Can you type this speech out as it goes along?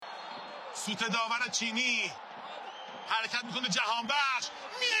سوت داور چینی حرکت میکنه جهانبخش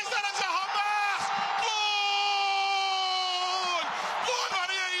میزنه جهانبخش گل گل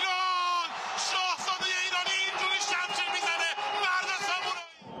برای ایران شاهزاده ایرانی اینجوری شمشیر میزنه مرد سامورایی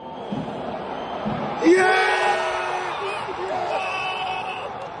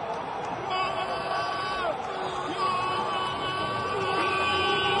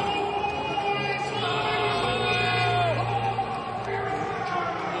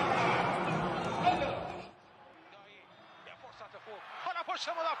پشت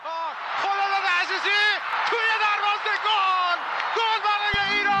مدافع خداداد عزیزی توی دروازه گل گل برای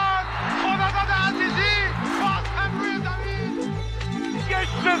ایران خداداد عزیزی باز هم روی زمین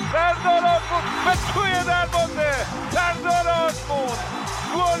گشت سردار آزمون و توی دروازه سردار آزمون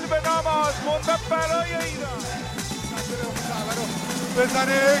گل به نام آزمون و برای ایران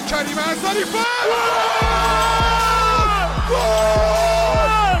بزنه کریم انصاری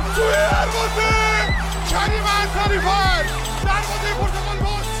گل توی دروازه کریم انصاری دروازه پرتغال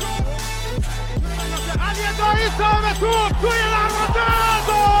باز شد علی دایی صاحب توپ توی دروازه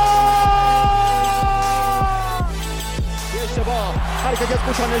گل اشتباه حرکت از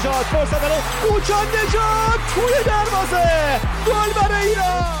کوچان نژاد فرصت برای کوچان نژاد توی دروازه گل برای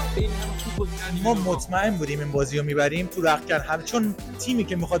ایران. ما مطمئن بودیم این بازی رو میبریم تو رختکن چون تیمی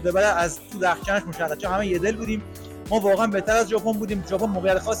که میخواد ببره از تو رختکنش مشخصه چون همه یه دل بودیم. ما واقعا بهتر از ژاپن بودیم. ژاپن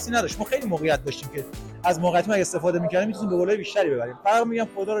موقعیت خاصی نداشت. ما خیلی موقعیت داشتیم که از موقعیت ما استفاده می‌کردیم می‌تونیم به گل‌های بیشتری ببریم. فقط میگم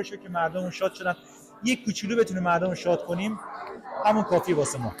خدا رو شکر که مردم شاد شدن. یک کوچولو بتونیم مردم رو شاد کنیم همون کافیه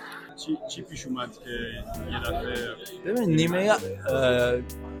واسه ما. چی پیش اومد که یه دفعه ببین نیمه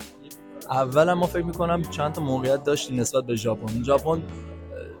اول ما فکر می‌کنم چند تا موقعیت داشتیم نسبت به ژاپن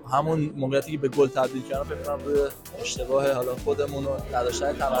همون موقعیتی که به گل تبدیل کردن فکر کنم روی اشتباه حالا خودمون و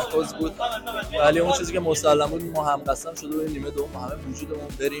نداشتن تمرکز بود، ولی اون چیزی که مسلم بود ما هم قسم شده بود نیمه دوم همه وجودمون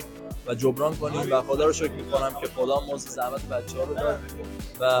بریم و جبران کنیم و خدا رو شکر می‌کنم که خدا مزد زحمت بچه‌ها رو داد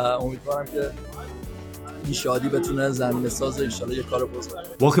و امیدوارم که این شادی بتونه زمین ساز ان شاءالله یه کار بزرگ.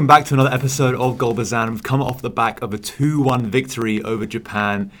 Welcome back to another episode of Golbazan. We've come off the back of a 2-1 victory over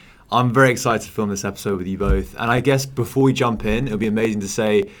Japan. I'm very excited to film this episode with you both, and I guess before we jump in, it'll be amazing to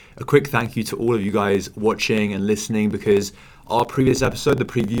say a quick thank you to all of you guys watching and listening, because our previous episode,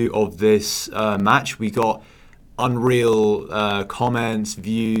 the preview of this match, we got unreal comments,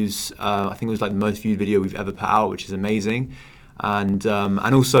 views. I think it was like the most viewed video we've ever put out, which is amazing. And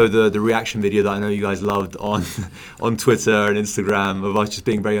also the reaction video that I know you guys loved on Twitter and Instagram of us just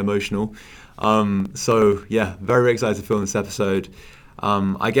being very emotional. So yeah, very excited to film this episode.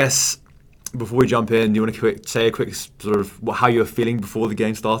 I guess before we jump in, do you want to say a quick sort of how you were feeling before the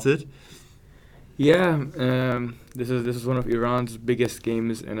game started? Yeah, this is one of Iran's biggest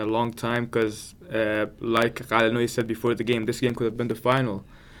games in a long time because, like Qatar said before the game, this game could have been the final.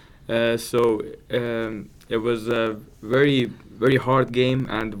 So it was a very, very hard game,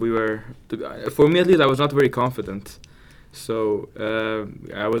 and for me at least, I was not very confident. So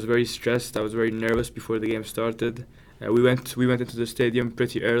I was very stressed. I was very nervous before the game started. We went into the stadium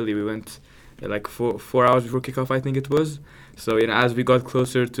pretty early. We went like 4 hours before kickoff, I think it was. So as we got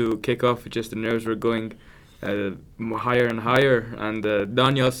closer to kickoff, just the nerves were going higher and higher. And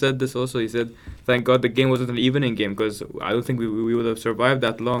Daniel said this also. He said, "Thank God the game wasn't an evening game because I don't think we would have survived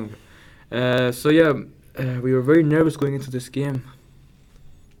that long." We were very nervous going into this game.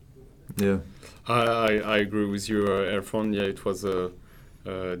 Yeah, I agree with you, Erfan. Yeah, it was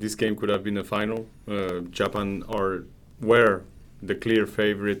this game could have been a final. Japan were the clear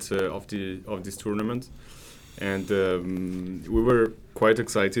favorites of this tournament, and we were quite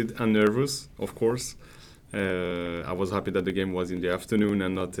excited and nervous, of course. I was happy that the game was in the afternoon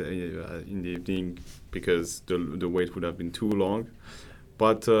and not in the evening because the wait would have been too long.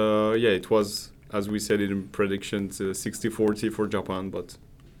 But yeah, it was, as we said in predictions, 60-40 for Japan. But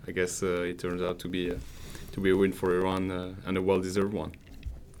I guess it turns out to be a win for Iran and a well-deserved one.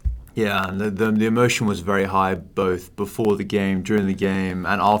 Yeah, and the emotion was very high both before the game, during the game,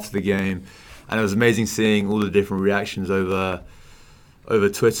 and after the game, and it was amazing seeing all the different reactions over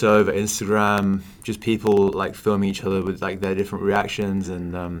Twitter, over Instagram, just people like filming each other with like their different reactions, and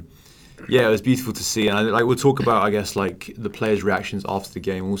yeah, it was beautiful to see. And we'll talk about, I guess, like the players' reactions after the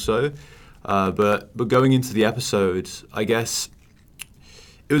game also, but going into the episode, I guess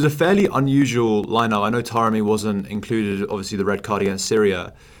it was a fairly unusual lineup. I know Taremi wasn't included, obviously the red card against Syria.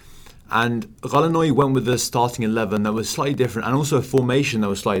 And Qatar went with the starting 11 that was slightly different, and also a formation that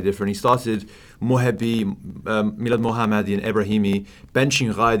was slightly different. He started Mohebi, Milad Mohammadi and Ebrahimi, benching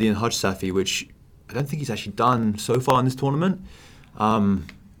Ghaidi and Haj Safi, which I don't think he's actually done so far in this tournament.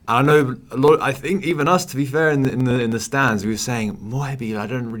 I know a lot. I think even us, to be fair, in the stands, we were saying Moebi. I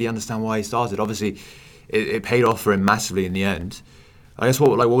don't really understand why he started. Obviously, it paid off for him massively in the end. I guess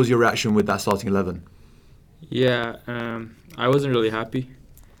what was your reaction with that starting 11? Yeah, I wasn't really happy.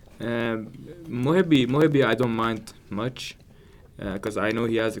 Mohebi, I don't mind much because I know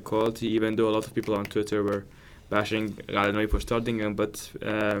he has the quality. Even though a lot of people on Twitter were bashing Galenoy for starting him, but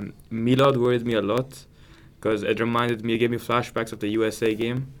Milad worried me a lot because it gave me flashbacks of the USA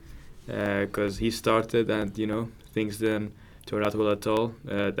game because he started and things didn't turn out well at all.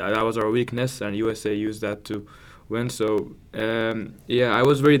 That was our weakness, and USA used that to win. So I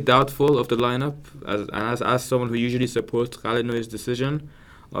was very doubtful of the lineup as someone who usually supports Galenoy's decision.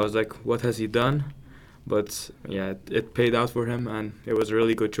 I was like, what has he done? But yeah, it paid out for him, and it was a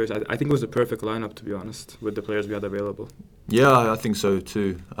really good choice. I think it was a perfect lineup, to be honest, with the players we had available. Yeah, I think so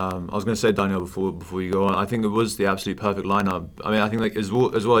too. I was going to say, Daniel, before you go on, I think it was the absolute perfect lineup. I mean, I think like as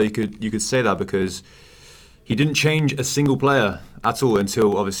well you could say that because he didn't change a single player at all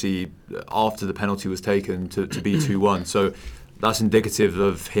until obviously after the penalty was taken to be 2-1. So that's indicative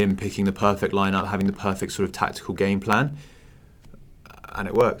of him picking the perfect lineup, having the perfect sort of tactical game plan, and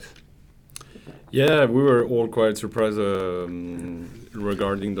it worked. Yeah, we were all quite surprised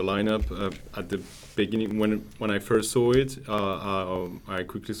regarding the lineup at the beginning. When I first saw it, I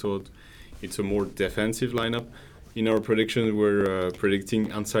quickly thought it's a more defensive lineup. In our predictions, we're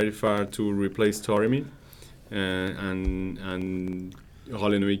predicting Ansari Far to replace Taremi, and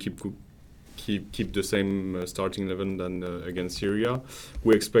Galenoy keep the same starting 11 than against Syria.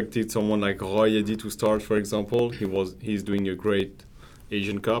 We expected someone like Royedi to start, for example. He's doing a great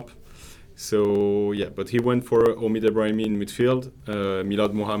Asian Cup. So yeah, but he went for Omid Ebrahimi in midfield,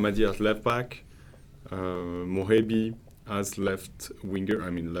 Milad Mohammadi as left back, Mohebi as left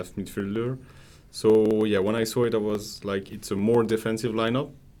midfielder. So yeah, when I saw it, I was like, it's a more defensive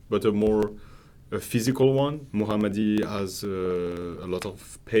lineup, but a physical one. Mohammadi has a lot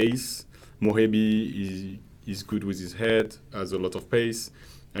of pace. Mohebi is good with his head, has a lot of pace,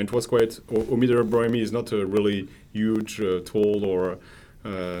 and it was quite. Omid Ebrahimi is not a really huge, tall or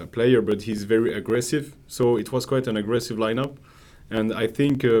player, but he's very aggressive. So it was quite an aggressive lineup, and I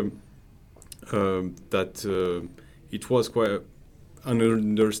think that it was quite an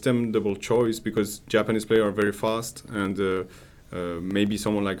understandable choice because Japanese players are very fast, and maybe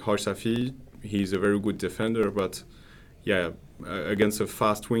someone like Harsh Safi, he's a very good defender, but yeah, against a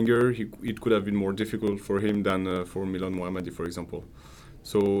fast winger, it could have been more difficult for him than for Milan Mohammadi, for example.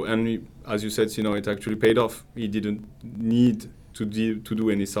 So, and as you said, it actually paid off. He didn't need to do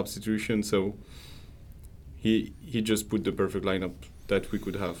any substitution, so he just put the perfect lineup that we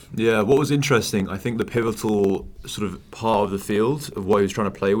could have. Yeah, what was interesting, I think the pivotal sort of part of the field of what he was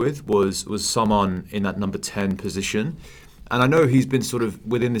trying to play with was someone in that number 10 position. And I know he's been sort of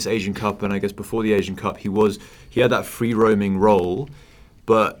within this Asian Cup, and I guess before the Asian Cup, he had that free roaming role,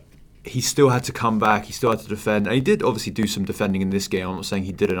 but he still had to come back, he still had to defend, and he did obviously do some defending in this game. I'm not saying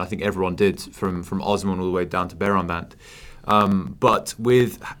he didn't, I think everyone did, from Osman all the way down to Beranband. But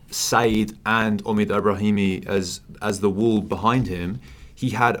with Said and Omid Ebrahimi as the wall behind him, he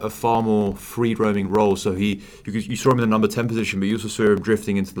had a far more free roaming role. So you saw him in the number 10 position, but you also saw him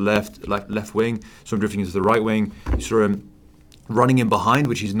drifting into the left wing, saw him drifting into the right wing, you saw him running in behind,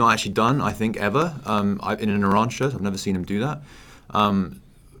 which he's not actually done, I think, ever, in an Iran shirt. I've never seen him do that.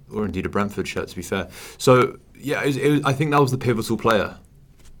 Or indeed a Brentford shirt, to be fair. So, yeah, I think that was the pivotal player.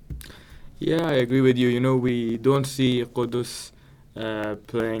 Yeah, I agree with you. We don't see Qudus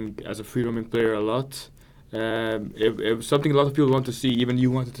playing as a free-roaming player a lot. It was something a lot of people want to see. Even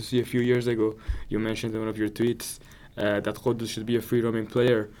you wanted to see a few years ago. You mentioned in one of your tweets that Qudus should be a free-roaming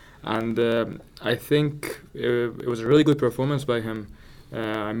player. And I think it was a really good performance by him.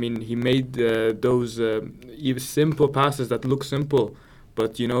 I mean, he made those even simple passes that look simple,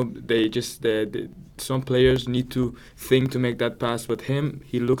 but some players need to think to make that pass. But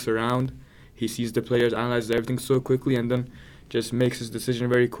he looks around, he sees the players, analyzes everything so quickly, and then just makes his decision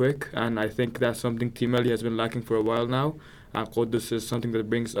very quick. And I think that's something Team Ali has been lacking for a while now. And Qudus is something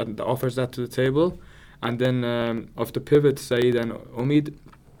that offers that to the table. And then of the pivot, Said and Omid,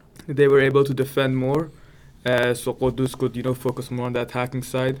 they were able to defend more. So Qudus could focus more on the attacking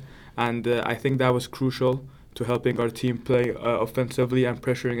side, and I think that was crucial to helping our team play offensively and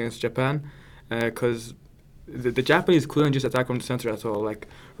pressuring against Japan, because the Japanese couldn't just attack from the center at all. Like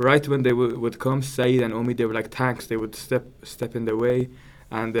right when they would come, Said and Omid, they were like tanks. They would step in their way,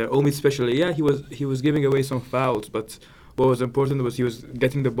 and Omid especially, he was giving away some fouls, but what was important was he was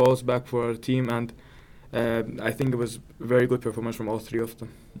getting the balls back for our team, and I think it was a very good performance from all three of them.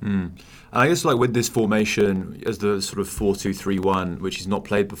 And I guess like with this formation as the sort of 4-2-3-1, which is not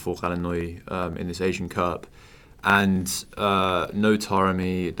played before Qalanoi in this Asian Cup, and no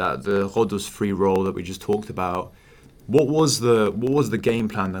Taremi, that the Rodos free role that we just talked about. What was the game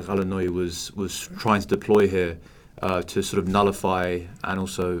plan that Qalanoi was trying to deploy here to sort of nullify and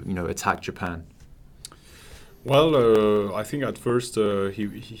also attack Japan? Well, I think at first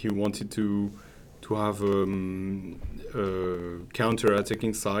he wanted to have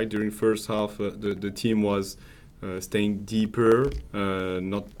counter-attacking side during first half. The team was staying deeper,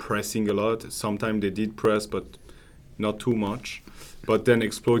 not pressing a lot. Sometimes they did press, but not too much. But then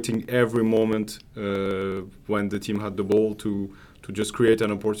exploiting every moment when the team had the ball to just create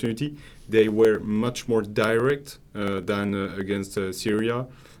an opportunity. They were much more direct than against Syria,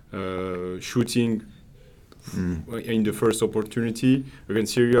 shooting in the first opportunity.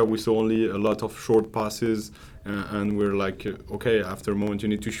 Against Syria, we saw only a lot of short passes, and we're like, okay, after a moment you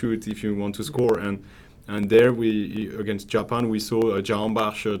need to shoot if you want to score. And there against Japan, we saw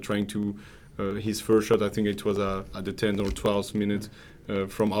Jahanbakhsh trying to his first shot. I think it was at the 10th or 12th minute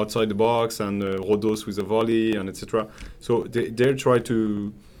from outside the box, and Rodos with a volley, and etc. So they tried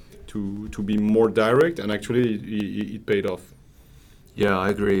to be more direct, and actually it paid off. Yeah, I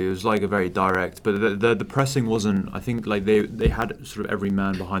agree. It was like a very direct, but the pressing wasn't. I think like they had sort of every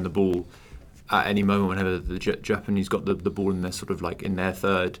man behind the ball at any moment whenever the Japanese got the ball in their sort of like in their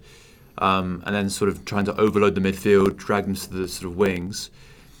third, and then sort of trying to overload the midfield, drag them to the sort of wings,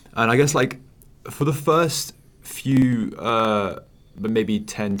 and I guess like for the first few, maybe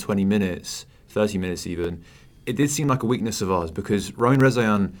 10, 20 minutes, 30 minutes even, it did seem like a weakness of ours because Ramin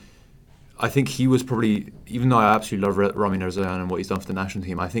Rezaeian, I think he was probably, even though I absolutely love Ramin Rezaeian and what he's done for the national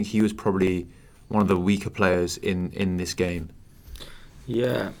team, I think he was probably one of the weaker players in this game.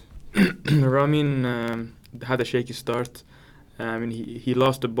 Yeah, Ramin had a shaky start. I mean, he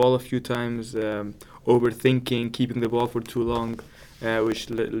lost the ball a few times, overthinking, keeping the ball for too long, which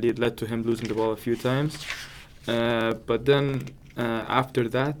led to him losing the ball a few times. But then after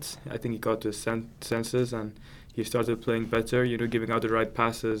that, I think he got to his senses and he started playing better, giving out the right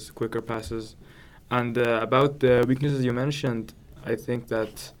passes, quicker passes. And about the weaknesses you mentioned, I think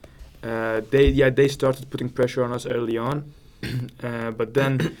that they started putting pressure on us early on. But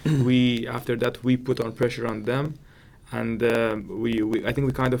then after that we put on pressure on them, and I think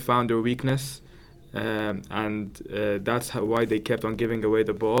we kind of found their weakness, and that's why they kept on giving away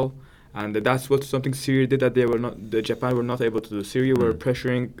the ball. And that's something Syria did that Japan were not able to do. Syria were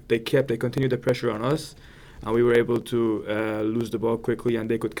pressuring, they continued the pressure on us, and we were able to lose the ball quickly, and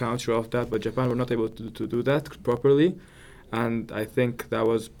they could counter off that, but Japan were not able to do that properly, and I think that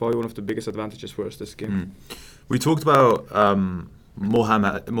was probably one of the biggest advantages for us this game. We talked about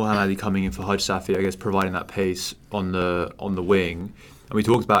Mohammadi coming in for Haj Safi, I guess providing that pace on the wing, and we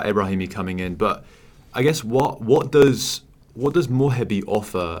talked about Ebrahimi coming in, but I guess what does Mohebi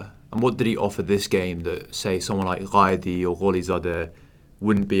offer, and what did he offer this game that, say, someone like Ghaidi or Gholizadeh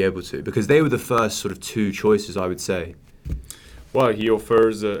wouldn't be able to? Because they were the first sort of two choices, I would say. Well, he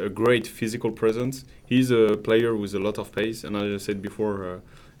offers a great physical presence. He's a player with a lot of pace, and as I said before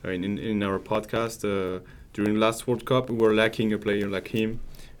in our podcast, during last World Cup, we were lacking a player like him,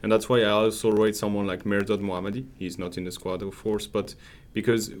 and that's why I also rate someone like Merdad Mohammadi. He's not in the squad, of course, but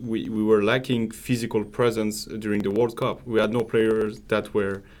because we were lacking physical presence during the World Cup. We had no players that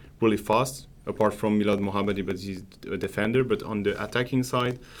were really fast, apart from Milad Mohammadi, but he's a defender. But on the attacking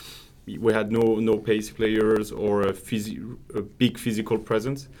side, we had no pace players or a big physical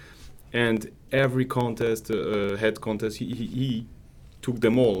presence. And every contest, head contest, he took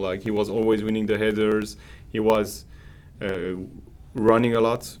them all. Like, he was always winning the headers. He was running a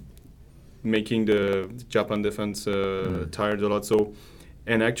lot, making the Japan defense tired a lot. So,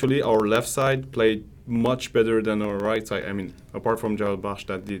 and actually, our left side played much better than our right side. I mean, apart from Jahanbakhsh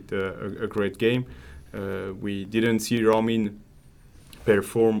that did a great game, we didn't see Ramin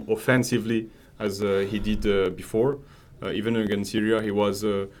perform offensively as he did before. Even against Syria, he was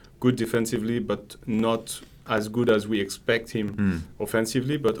good defensively, but not as good as we expect him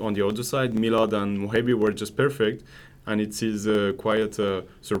offensively. But on the other side, Milad and Mohebi were just perfect, and it is quite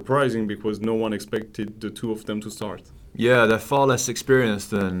surprising because no one expected the two of them to start. Yeah, they're far less experienced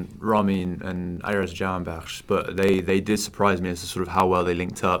than Ramin and Ayaz Jahanbakhsh, but they did surprise me as to sort of how well they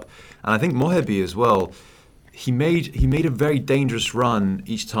linked up. And I think Mohebi as well, he made a very dangerous run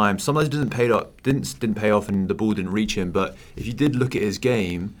each time. Sometimes it didn't pay off and the ball didn't reach him, but if you did look at his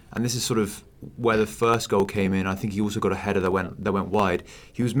game, and this is sort of where the first goal came in, I think he also got a header that went wide.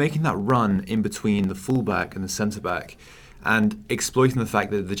 He was making that run in between the fullback and the centre back, and exploiting the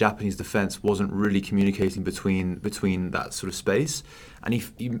fact that the Japanese defense wasn't really communicating between that sort of space. And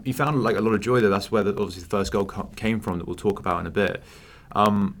he found like a lot of joy there. That's where obviously the first goal came from, that we'll talk about in a bit. But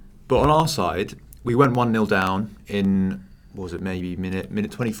on our side, we went 1-0 down in, what was it, maybe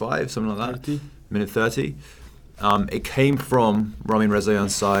minute 25, something like that? 30. Minute 30. It came from Ramin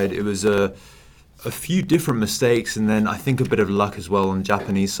Rezaeian's side. It was a few different mistakes, and then I think a bit of luck as well on the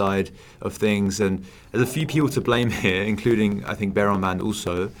Japanese side of things. And there's a few people to blame here, including I think Beronman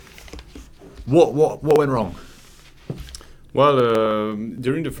also. What went wrong? Well,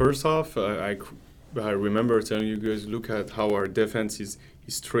 during the first half, I remember telling you guys, look at how our defense is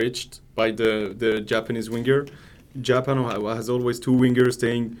stretched by the Japanese winger. Japan has always two wingers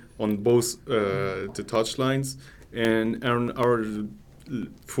staying on both the touch lines, and our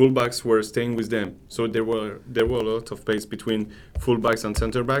fullbacks were staying with them. So there were a lot of space between fullbacks and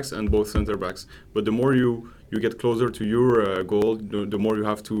center backs, and both center backs. But the more you get closer to your goal, the more you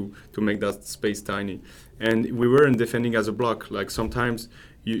have to make that space tiny. And we weren't defending as a block. Like sometimes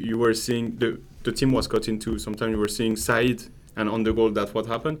you were seeing the team was cut in two. Sometimes you were seeing Said, and on the goal, that's what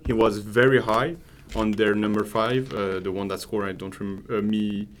happened. He was very high on their number 5, the one that scored. I don't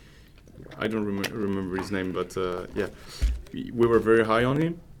remember his name, but yeah, we were very high on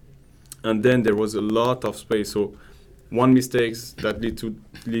him. And then there was a lot of space. So one mistake that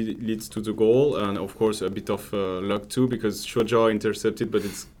leads to the goal, and of course a bit of luck too, because Shoja intercepted, but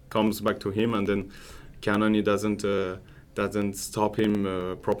it comes back to him, and then Kanani doesn't stop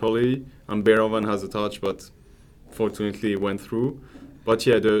him properly, and Berovan has a touch, but fortunately it went through. But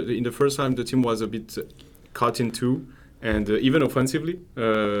yeah, in the first time the team was a bit cut in two, and even offensively,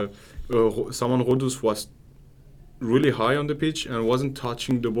 Saman Rodus was really high on the pitch and wasn't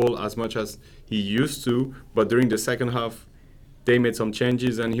touching the ball as much as he used to. But during the second half, they made some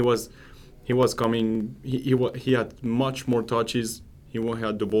changes, and he was coming. He had much more touches. He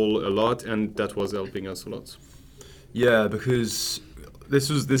had the ball a lot, and that was helping us a lot. Yeah, because this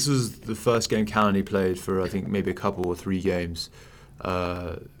was the first game Kanani played for, I think, maybe a couple or 3 games.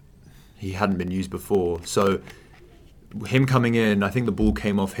 He hadn't been used before, so him coming in, I think the ball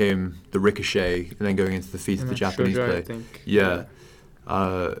came off him, the ricochet, and then going into the feet of the Japanese Shoja, player. I think. Yeah.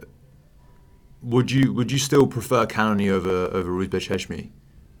 Would you still prefer Kanani over Ruzbek Cheshmi?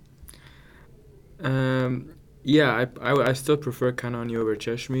 Yeah, I still prefer Kanani over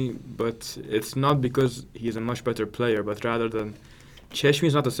Cheshmi, but it's not because he's a much better player, but rather than Cheshmi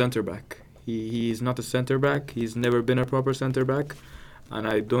is not a center back. He's not a center back. He's never been a proper center back, and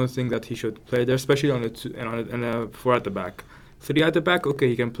I don't think that he should play there, especially on a 4 at the back. 3 at the back, okay,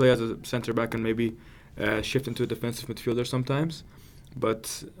 he can play as a center back and maybe shift into a defensive midfielder sometimes.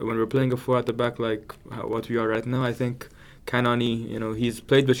 But when we're playing a 4 at the back like what we are right now, I think Kanani, he's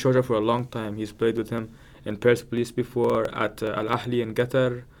played with Shoja for a long time. He's played with him in Persepolis before, at Al Ahly in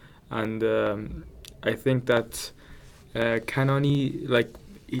Qatar, and I think that Kanani, like,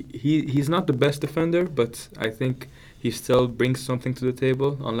 he's not the best defender, but I think he still brings something to the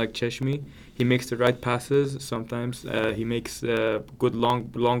table. Unlike Cheshmi, he makes the right passes sometimes. He makes good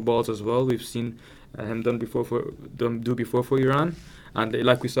long balls as well. We've seen him do before for Iran, and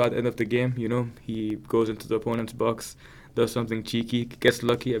like we saw at the end of the game, he goes into the opponent's box, does something cheeky, gets a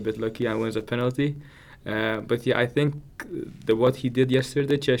bit lucky, and wins a penalty. But yeah, I think what he did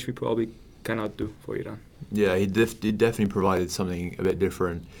yesterday, Cheshmi probably cannot do for Iran. Yeah, he definitely provided something a bit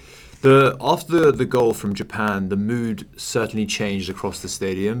different. After the goal from Japan, the mood certainly changed across the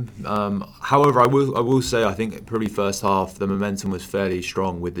stadium. However, I will say, I think probably first half the momentum was fairly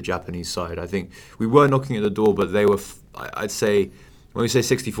strong with the Japanese side. I think we were knocking at the door, but they were. I'd say when we say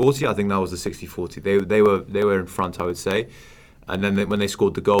 60-40, I think that was the 60-40. They were in front, I would say, and then when they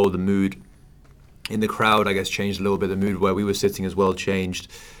scored the goal, the mood in the crowd, I guess, changed a little bit. The mood where we were sitting as well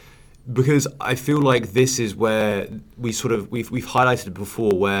changed. Because I feel like this is where we've highlighted it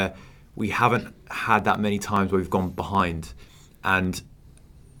before, where we haven't had that many times where we've gone behind and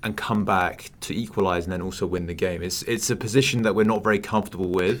come back to equalise and then also win the game. It's a position that we're not very comfortable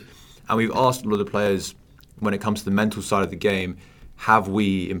with, and we've asked a lot of the players when it comes to the mental side of the game, have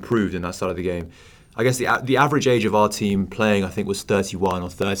we improved in that side of the game? I guess the average age of our team playing, I think, was 31 or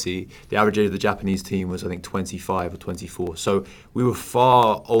 30. The average age of the Japanese team was, I think, 25 or 24. So we were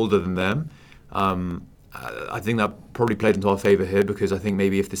far older than them. I think that probably played into our favour here, because I think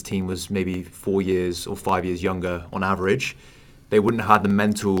maybe if this team was maybe 4 years or 5 years younger on average, they wouldn't have had the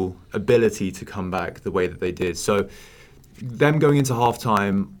mental ability to come back the way that they did. So them going into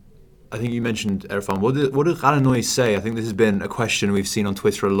half-time, I think you mentioned, Erfan, what did Qalanoi say? I think this has been a question we've seen on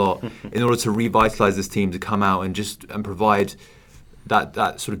Twitter a lot, in order to revitalise this team to come out and provide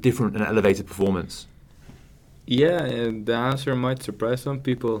that sort of different and elevated performance. Yeah, the answer might surprise some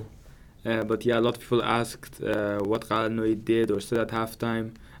people, but yeah, a lot of people asked what Qalanoi did or said at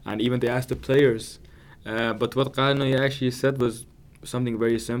halftime, and even they asked the players. But what Qalanoi actually said was something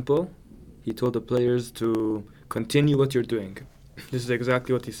very simple. He told the players to continue what you're doing. This is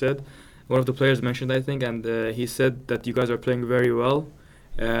exactly what he said. One of the players mentioned, I think, and he said that you guys are playing very well.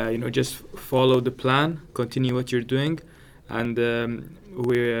 Just follow the plan, continue what you're doing, and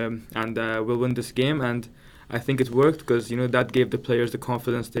we'll win this game. And I think it worked because that gave the players the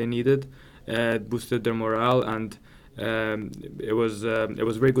confidence they needed. It boosted their morale, and it was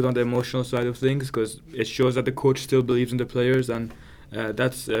very good on the emotional side of things because it shows that the coach still believes in the players, and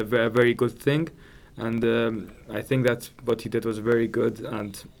that's a very good thing. And I think that what he did was very good,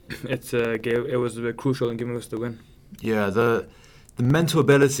 and it was crucial in giving us the win. Yeah, the mental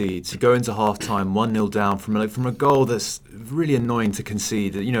ability to go into halftime 1-0 down from a goal that's really annoying to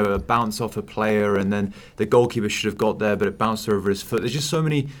concede. A bounce off a player, and then the goalkeeper should have got there, but it bounced over his foot. There's just so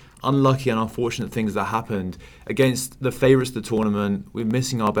many unlucky and unfortunate things that happened against the favourites of the tournament. We're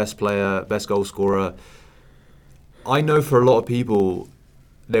missing our best player, best goal scorer. I know for a lot of people,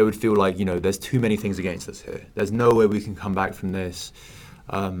 they would feel like there's too many things against us here. There's no way we can come back from this.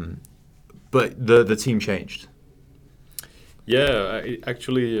 But the team changed. Yeah,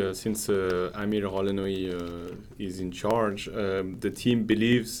 actually, since Amir Qalanoi is in charge, the team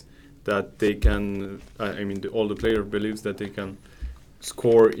believes that they can. All the players believes that they can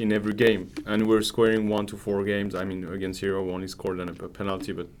score in every game, and we're scoring 1 to 4 games. Against Hero, we only scored a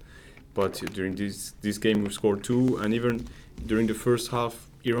penalty, but during this game we scored 2, and even during the first half,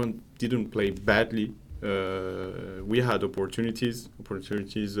 Iran didn't play badly. We had opportunities,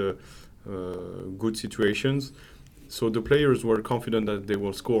 good situations. So the players were confident that they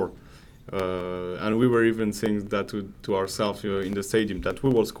will score. And we were even saying that to ourselves in the stadium, that we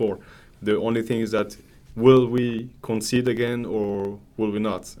will score. The only thing is that will we concede again or will we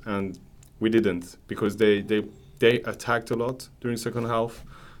not? And we didn't, because they attacked a lot during second half.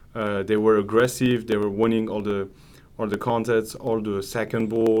 They were aggressive. They were winning all the contests, all the second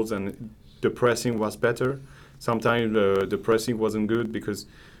balls, and the pressing was better. Sometimes the pressing wasn't good because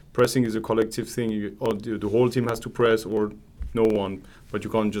pressing is a collective thing. The whole team has to press, or no one, but you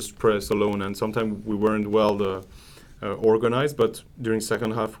can't just press alone. And sometimes we weren't well organized, but during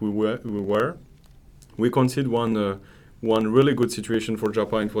second half we were. We conceded one really good situation for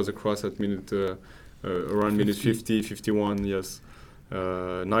Japan. It was a cross at around minute 50, 51. Yes,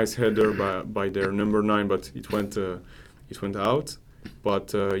 nice header by their number 9, but it went out.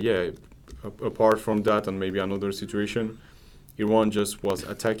 But apart from that, and maybe another situation, Iran just was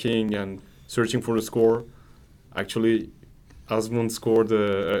attacking and searching for the score. Actually, Azmoun scored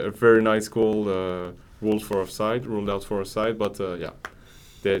a very nice goal, ruled out for offside. But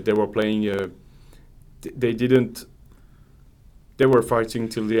they were playing. They were fighting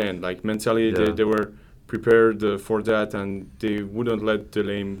till the end. Like mentally, they were prepared for that, and they wouldn't let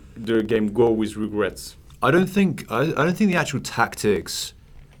the game go with regrets. I don't think the actual tactics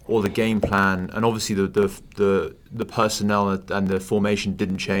or the game plan, and obviously the personnel and the formation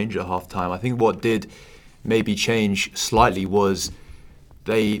didn't change at halftime. I think what did maybe change slightly was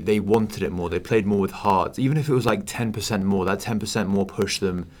they wanted it more. They played more with heart. Even if it was like 10% more, that 10% more pushed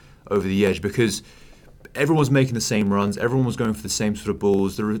them over the edge, because everyone was making the same runs. Everyone was going for the same sort of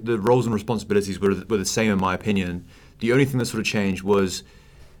balls. The roles and responsibilities were the same, in my opinion. The only thing that sort of changed was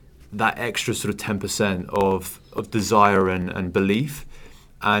that extra sort of 10% of desire and belief.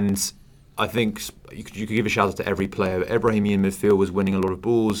 And I think you could give a shout out to every player. Ebrahimi in midfield was winning a lot of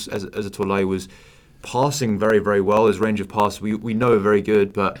balls. As Azatollah was passing very, very well. His range of pass, we know, are very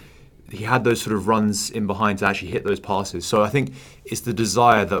good, but he had those sort of runs in behind to actually hit those passes. So I think it's the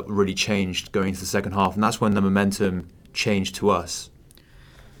desire that really changed going into the second half, and that's when the momentum changed to us.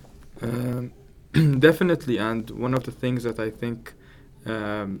 Definitely, and one of the things that I think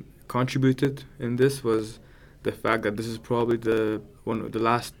contributed in this was the fact that this is probably the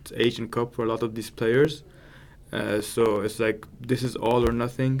last Asian Cup for a lot of these players. So it's like this is all or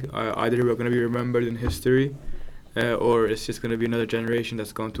nothing. Either we're going to be remembered in history, or it's just going to be another generation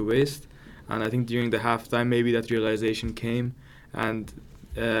that's gone to waste. And I think during the halftime, maybe that realization came, and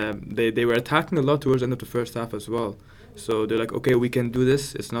they were attacking a lot towards the end of the first half as well. So they're like, okay, we can do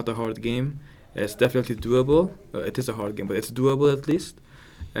this. It's not a hard game. It's definitely doable. It is a hard game, but it's doable at least.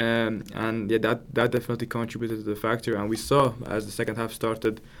 And yeah, that definitely contributed to the factor. And we saw as the second half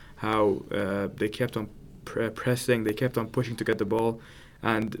started how they kept on pressing, they kept on pushing to get the ball,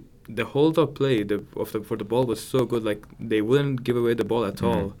 and the hold-up play for the ball was so good. Like they wouldn't give away the ball at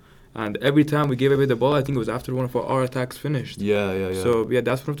all. And every time we gave away the ball, I think it was after one of our attacks finished. Yeah. So yeah,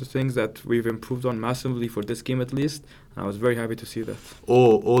 that's one of the things that we've improved on massively for this game at least. I was very happy to see that.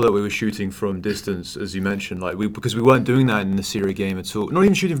 Or that we were shooting from distance, as you mentioned, because we weren't doing that in the Serie game at all. Not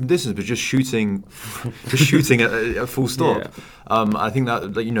even shooting from distance, but just shooting at full stop. Yeah. I think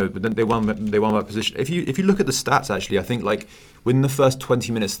that but then they won that position. If you look at the stats, actually, I think like within the first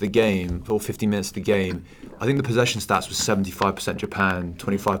 20 minutes of the game or 50 minutes of the game, I think the possession stats was 75% Japan,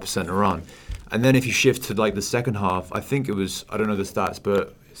 25% Iran. And then if you shift to like the second half, I think it was, I don't know the stats,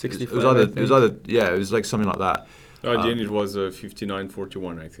 but 65, it was like something like that. At the end, it was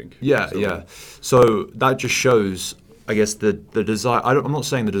 59-41, I think. Yeah. So that just shows, I guess, the desire. I'm not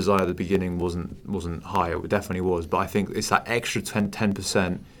saying the desire at the beginning wasn't high. It definitely was, but I think it's that extra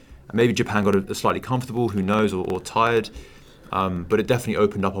 10%. Maybe Japan got a slightly comfortable, who knows, or tired. But it definitely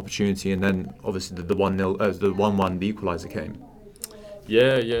opened up opportunity, and then obviously the 1-0, the 1-1, the equalizer came.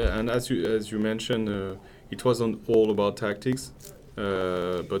 Yeah, and as you mentioned, it wasn't all about tactics,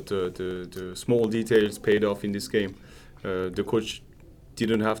 but the small details paid off in this game. The coach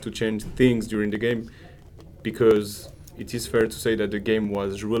didn't have to change things during the game because it is fair to say that the game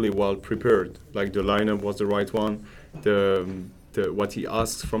was really well prepared. Like the lineup was the right one, the what he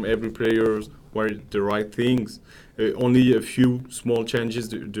asked from every player were the right things. Only a few small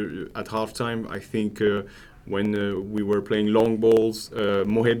changes at halftime. I think when we were playing long balls,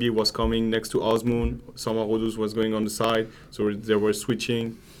 Mohebi was coming next to Azmoun, Samarodous was going on the side, so they were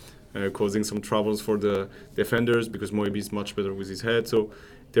switching, causing some troubles for the defenders because Mohebi is much better with his head. So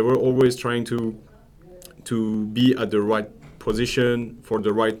they were always trying to be at the right position for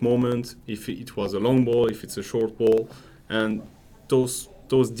the right moment, if it was a long ball, if it's a short ball, and those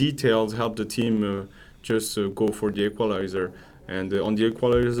details helped the team just go for the equalizer. And on the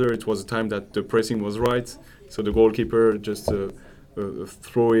equalizer, it was a time that the pressing was right, so the goalkeeper just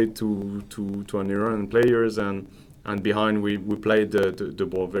throw it to an Iranian players, and behind we played the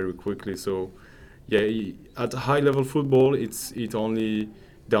ball very quickly. So yeah, at high level football, it's only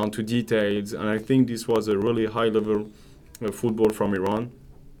down to details, and I think this was a really high level football from Iran,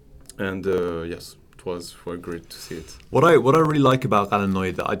 and yes. It was great to see it. What I really like about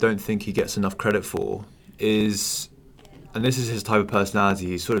Galanoy that I don't think he gets enough credit for is, and this is his type of personality,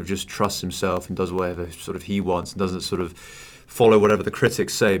 he sort of just trusts himself and does whatever sort of he wants and doesn't sort of follow whatever the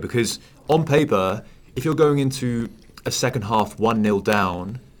critics say. Because on paper, if you're going into a second half 1-0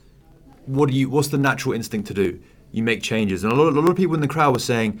 down, what's the natural instinct to do? You make changes. And a lot of people in the crowd were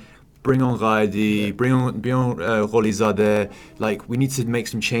saying, bring on Ghaidi, bring on Gholizadeh. Like, we need to make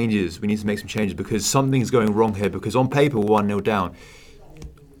some changes. Because something's going wrong here. Because on paper, we're 1-0 down.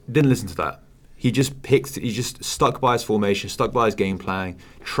 Didn't listen to that. He just stuck by his formation, stuck by his game plan,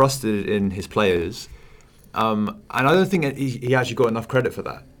 trusted in his players. And I don't think he actually got enough credit for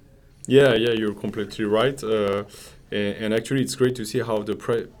that. Yeah, you're completely right. And actually, it's great to see how the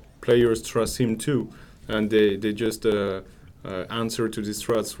players trust him too. And they just... answer to this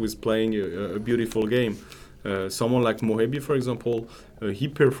trust with playing a beautiful game. Someone like Mohebi, for example, he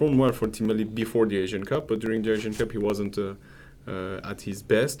performed well for Team Melli before the Asian Cup, but during the Asian Cup he wasn't at his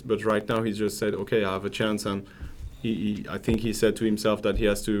best. But right now he just said, okay, I have a chance, and I think he said to himself that he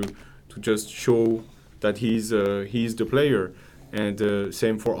has to just show that he's the player. And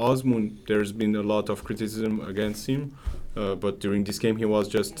same for Azmoun. There's been a lot of criticism against him, but during this game he was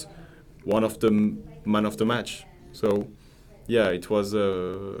just one of the man of the match. So yeah, it was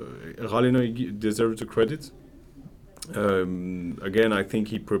Galenoy deserves the credit. Again, I think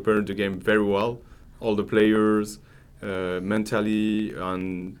he prepared the game very well. All the players, mentally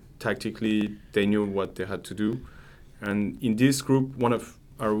and tactically, they knew what they had to do. And in this group, one of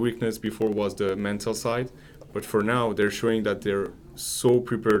our weakness before was the mental side. But for now, they're showing that they're so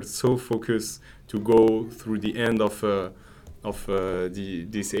prepared, so focused to go through the end of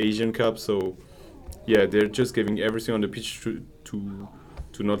this Asian Cup. So yeah, they're just giving everything on the pitch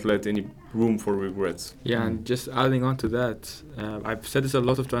to not let any room for regrets. Yeah, and just adding on to that, I've said this a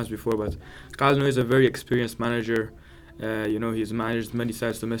lot of times before, but Galenoy is a very experienced manager. He's managed many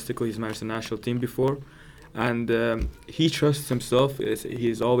sides domestically. He's managed the national team before, and he trusts himself.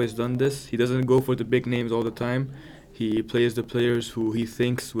 He's always done this. He doesn't go for the big names all the time. He plays the players who he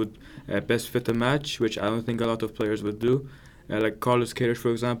thinks would best fit the match, which I don't think a lot of players would do. Like Carlos Queiroz, for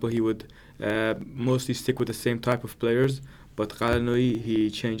example, he would mostly stick with the same type of players, but Galenoy,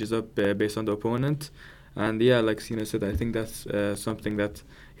 he changes up based on the opponent. And yeah, like Sina said, I think that's something that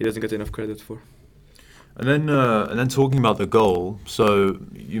he doesn't get enough credit for. And then talking about the goal, so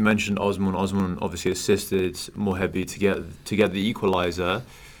you mentioned Azmoun. Azmoun obviously assisted Mohebi to get the equaliser,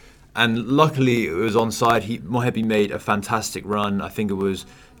 and luckily it was onside. Mohebi made a fantastic run. I think it was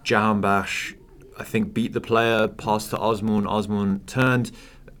Jahanbakhsh, I think, beat the player, passed to Osman. Osman turned,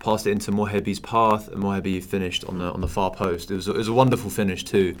 passed it into Mohebi's path, and Mohebi finished on the far post. It was a wonderful finish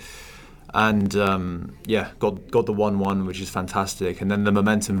too, and got the 1-1, which is fantastic. And then the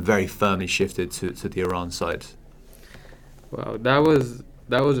momentum very firmly shifted to the Iran side. Wow, that was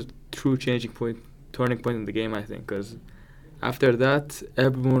a true turning point in the game, I think, because after that,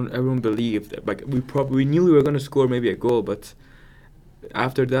 everyone believed that, like, we knew we were going to score maybe a goal, but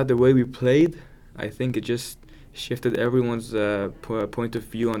after that, the way we played, I think it just shifted everyone's point of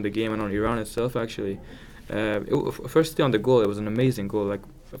view on the game and on Iran itself. Actually, firstly on the goal, it was an amazing goal. Like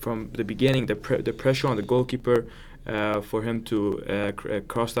from the beginning, the pressure on the goalkeeper for him to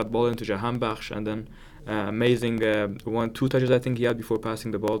cross that ball into Jahanbakhsh, and then amazing 1-2 touches I think he had before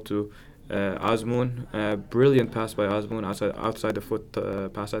passing the ball to Azmoun. Brilliant pass by Azmoun, outside the foot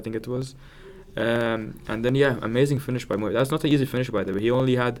pass I think it was. And then amazing finish by Moy. That's not an easy finish, by the way. He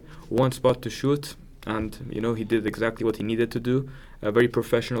only had one spot to shoot, and he did exactly what he needed to do. A very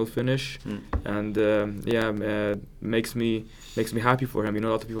professional finish, and makes me happy for him. A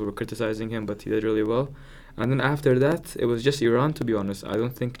lot of people were criticizing him, but he did really well. And then after that, it was just Iran, to be honest. I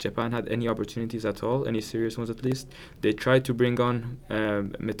don't think Japan had any opportunities at all, any serious ones at least. They tried to bring on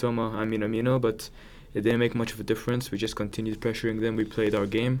Mitoma and Minamino, but it didn't make much of a difference. We just continued pressuring them. We played our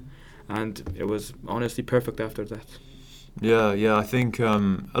game, and it was honestly perfect after that. Yeah, I think a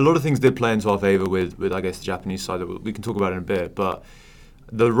lot of things did play into our favour with I guess the Japanese side that we can talk about in a bit. But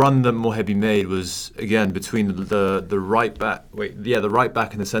the run that Mohebi made was again between the right back, the right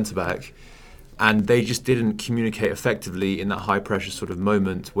back and the centre back, and they just didn't communicate effectively in that high pressure sort of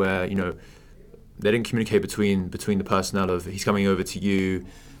moment where they didn't communicate between the personnel of he's coming over to you,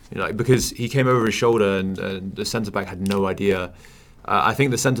 because he came over his shoulder and the centre back had no idea. I think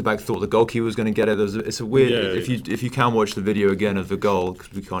the centre back thought the goalkeeper was going to get it. It's a weird. If you can watch the video again of the goal,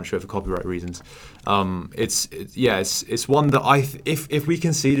 because we can't show it for copyright reasons. It's one that if we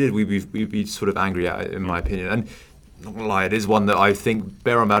conceded, we'd be sort of angry at it, in my opinion. And not gonna lie, it is one that I think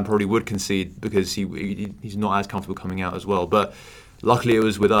Behramban probably would concede because he's not as comfortable coming out as well. But luckily, it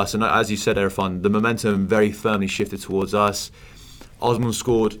was with us, and as you said, Irfan, the momentum very firmly shifted towards us. Osman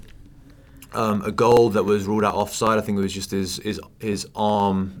scored a goal that was ruled out offside. I think it was just his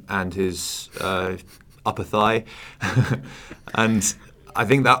arm and his upper thigh, and I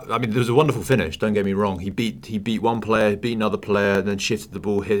think it was a wonderful finish. Don't get me wrong. He beat one player, beat another player, then shifted the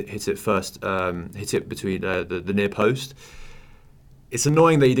ball, hit it first, hit it between the near post. It's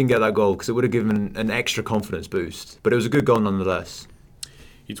annoying that he didn't get that goal because it would have given an extra confidence boost. But it was a good goal nonetheless.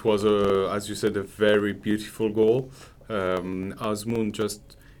 It was as you said, a very beautiful goal. Azmoun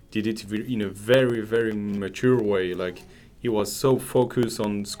just did it in a very, very mature way. Like, he was so focused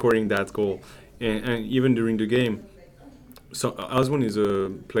on scoring that goal, and even during the game. So Azmoun is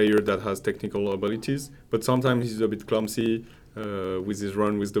a player that has technical abilities, but sometimes he's a bit clumsy with his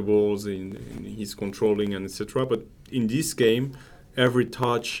run with the balls, in his controlling and etc. But in this game, every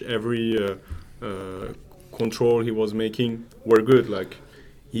touch, every control he was making were good. Like,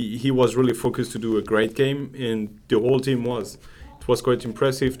 he was really focused to do a great game, and the whole team was. It was quite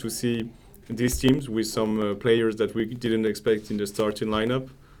impressive to see these teams with some players that we didn't expect in the starting lineup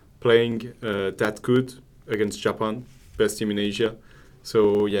playing that good against Japan, best team in Asia.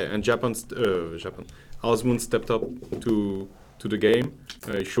 So and Azmoun stepped up to the game,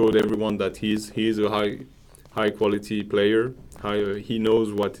 showed everyone that he's a high quality player. He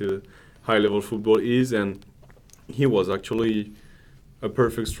knows what high level football is, and he was actually a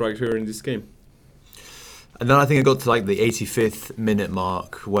perfect striker in this game. And then I think it got to like the 85th minute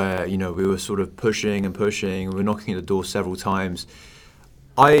mark where, we were sort of pushing and we were knocking at the door several times.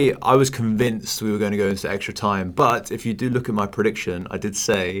 I was convinced we were going to go into extra time, but if you do look at my prediction, I did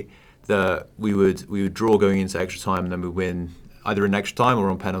say that we would draw going into extra time and then we win either in extra time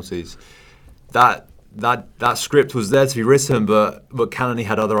or on penalties. That script was there to be written, but Cannony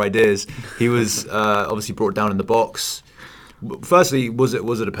had other ideas. He was obviously brought down in the box. Firstly, was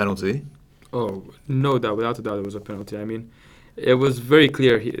it a penalty? Oh, no doubt, without a doubt, it was a penalty. I mean, it was very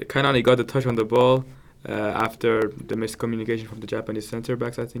clear. Kanani got the touch on the ball after the miscommunication from the Japanese centre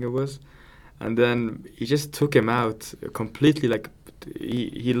backs, I think it was, and then he just took him out completely. Like,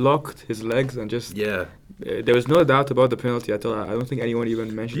 he locked his legs and just there was no doubt about the penalty at all. I don't think anyone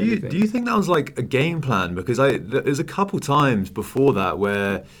even mentioned anything. Do you think that was like a game plan? Because there's a couple times before that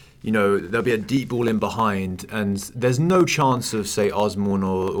where, there'll be a deep ball in behind and there's no chance of, say, Osman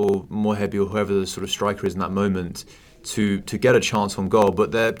or Mohebi or whoever the sort of striker is in that moment to get a chance on goal.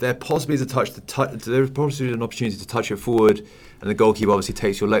 But there possibly is there's possibly an opportunity to touch it forward and the goalkeeper obviously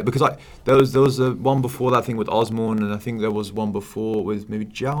takes your leg. Because there was a one before that thing with Osman, and I think there was one before with maybe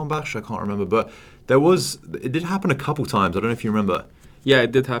Jahanbakhsh, I can't remember. But it did happen a couple times. I don't know if you remember. Yeah,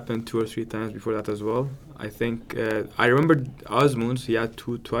 it did happen 2 or 3 times before that as well. I think I remember Osman's. He had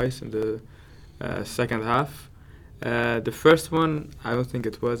twice in the second half. The first one, I don't think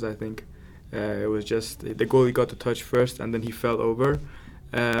it was. I think it was just the goalie got the touch first, and then he fell over.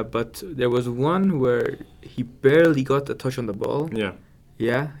 But there was one where he barely got a touch on the ball.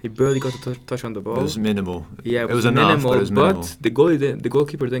 Yeah, he barely got a touch on the ball. It was minimal. Yeah, it was enough, but it was minimal. But the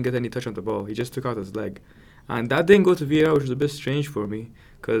goalkeeper didn't get any touch on the ball. He just took out his leg. And that didn't go to VAR, which was a bit strange for me.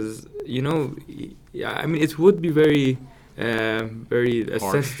 Because, I mean, it would be very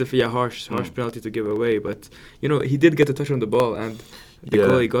sensitive, harsh penalty to give away. But, he did get a touch on the ball, and the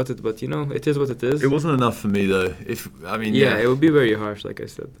goalie got it. But, it is what it is. It wasn't enough for me, though. It would be very harsh, like I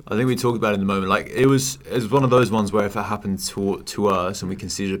said. I think we talked about it in the moment. Like, it was one of those ones where if it happened to us and we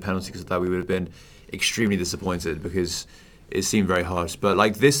conceded a penalty because of that, we would have been extremely disappointed because it seemed very harsh. But,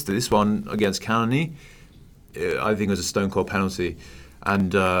 like, this one against Kanani, I think it was a stone cold penalty,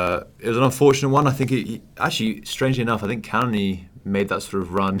 and it was an unfortunate one. I think actually, strangely enough, I think Kanani made that sort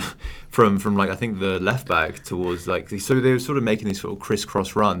of run from like I think the left back towards so they were sort of making these sort of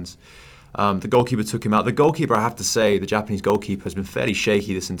crisscross runs. The goalkeeper took him out. The goalkeeper, I have to say, the Japanese goalkeeper has been fairly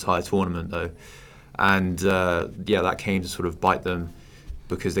shaky this entire tournament though, and that came to sort of bite them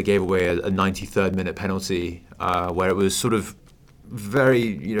because they gave away a 93rd minute penalty where it was sort of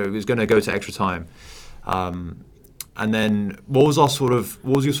very it was going to go to extra time. And then what was your sort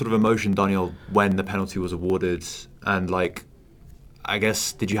of emotion, Daniel, when the penalty was awarded? And I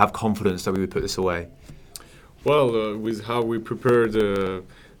guess, did you have confidence that we would put this away? Well, with how we prepared the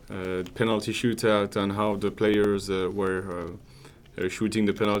penalty shootout and how the players were shooting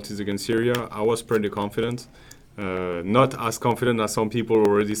the penalties against Syria, I was pretty confident. Not as confident as some people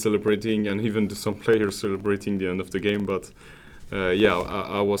already celebrating, and even some players celebrating the end of the game, but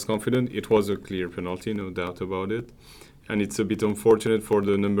I was confident. It was a clear penalty, no doubt about it. And it's a bit unfortunate for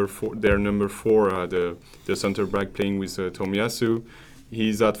their number 4, the center back playing with Tomiyasu.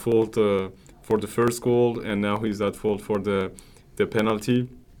 He's at fault for the first goal, and now he's at fault for the penalty.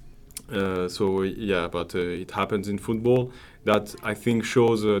 But it happens in football. That I think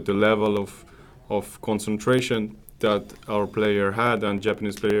shows the level of concentration that our player had and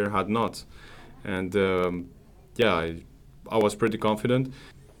Japanese player had not. And I was pretty confident.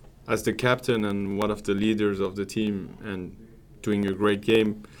 As the captain and one of the leaders of the team and doing a great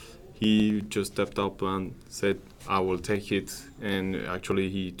game, he just stepped up and said, I will take it. And actually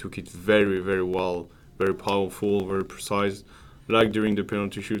he took it very, very well, very powerful, very precise. Like during the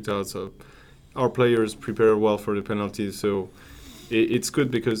penalty shootouts, our players prepare well for the penalties. So it's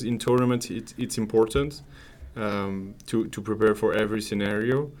good because in tournament it's important to prepare for every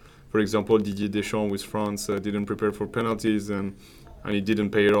scenario. For example, Didier Deschamps with France didn't prepare for penalties and he didn't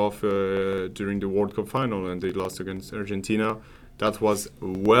pay it off during the World Cup final, and they lost against Argentina. That was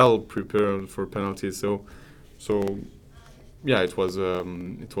well prepared for penalties. So it was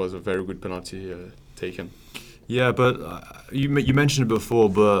a very good penalty taken. Yeah, but you mentioned it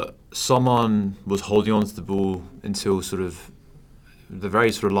before, but someone was holding on to the ball until sort of the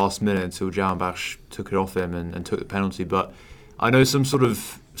very sort of last minute until Jahanbakhsh took it off him and took the penalty. But I know some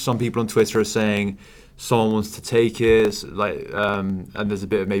people on Twitter are saying someone wants to take it, and there's a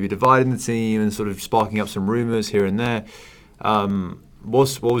bit of maybe dividing the team and sort of sparking up some rumours here and there.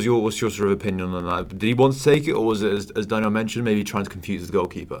 What's your sort of opinion on that? Did he want to take it, or was it, as Daniel mentioned, maybe trying to confuse the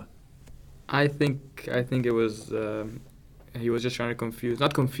goalkeeper? I think it was he was just trying to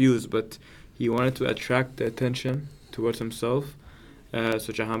not confuse, but he wanted to attract the attention towards himself.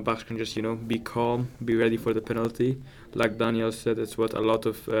 So Jahanbakhsh can just be calm, be ready for the penalty. Like Daniel said, it's what a lot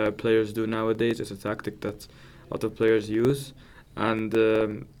of players do nowadays. It's a tactic that a lot of players use, and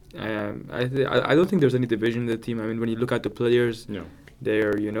I don't think there's any division in the team. I mean, when you look at the players,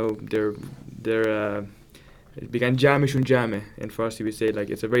 they're began jamishun jame in Farsi. We say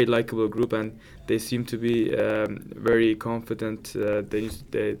it's a very likable group, and they seem to be very confident.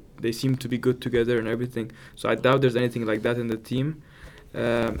 They seem to be good together and everything. So I doubt there's anything like that in the team.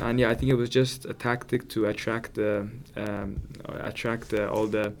 I think it was just a tactic to attract all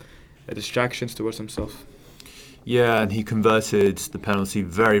the distractions towards himself. Yeah, and he converted the penalty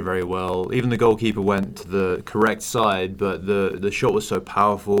very, very well. Even the goalkeeper went to the correct side, but the shot was so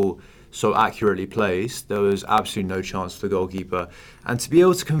powerful, so accurately placed, there was absolutely no chance for the goalkeeper. And to be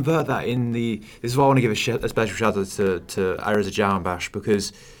able to convert that this is why I want to give a special shout out to Areza Jahanbakhsh,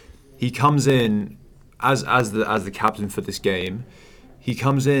 because he comes in as the captain for this game. He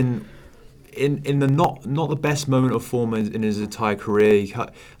comes in in the not the best moment of form in his entire career. He's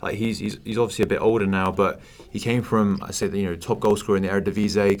obviously a bit older now, but he came from, I say, top goal scorer in the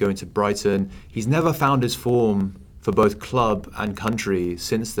Eredivisie, going to Brighton. He's never found his form for both club and country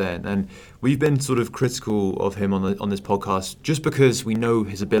since then, and we've been sort of critical of him on this podcast just because we know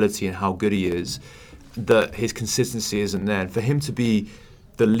his ability and how good he is, that his consistency isn't there. And for him to be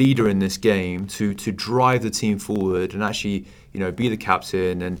the leader in this game, to drive the team forward and actually be the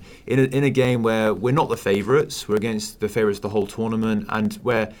captain, and in a game where we're not the favourites, we're against the favourites the whole tournament, and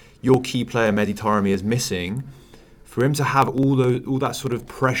where your key player Mehdi Taremi is missing, for him to have all that sort of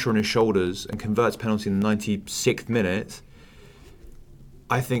pressure on his shoulders and converts penalty in the 96th minute,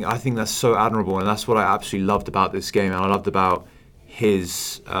 I think that's so admirable, and that's what I absolutely loved about this game, and I loved about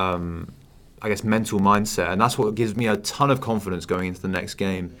his mental mindset, and that's what gives me a ton of confidence going into the next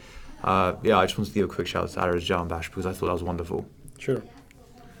game. I just wanted to give a quick shout out to Aras Jahanbakhsh because I thought that was wonderful. Sure.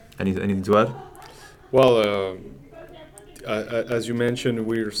 Anything to add? Well, as you mentioned,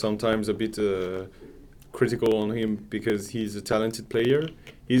 we're sometimes a bit critical on him because he's a talented player.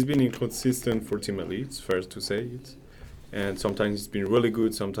 He's been inconsistent for Team Elite, it's fair to say it. And sometimes he's been really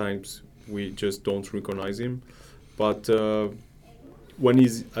good, sometimes we just don't recognize him. But when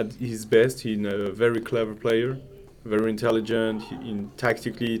he's at his best, he's a very clever player, very intelligent,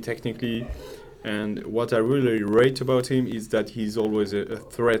 technically. And what I really rate about him is that he's always a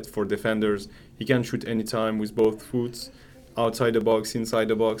threat for defenders. He can shoot anytime with both foot, outside the box, inside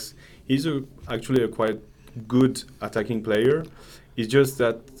the box. He's actually a quite good attacking player. It's just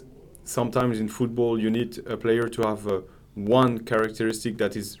that sometimes in football you need a player to have one characteristic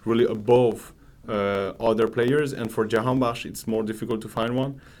that is really above other players, and for Jahanbakhsh it's more difficult to find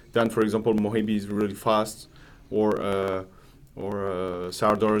one than, for example, Mohibi is really fast, or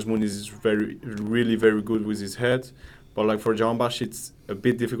Sardar Azmoun is really very good with his head. But like for Jahanbakhsh, it's a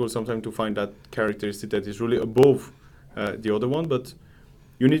bit difficult sometimes to find that characteristic that is really above the other one. But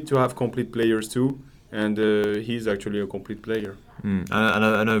you need to have complete players too, and he's actually a complete player. And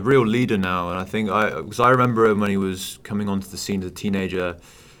a real leader now. And I think because I remember him when he was coming onto the scene as a teenager,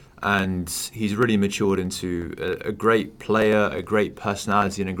 and he's really matured into a great player, a great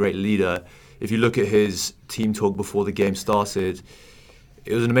personality, and a great leader. If you look at his team talk before the game started,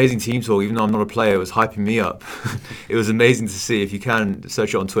 it was an amazing team talk. Even though I'm not a player, it was hyping me up. It was amazing to see. If you can,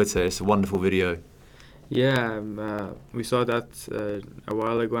 search it on Twitter. It's a wonderful video. Yeah, we saw that a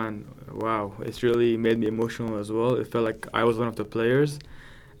while ago, and wow, it's really made me emotional as well. It felt like I was one of the players,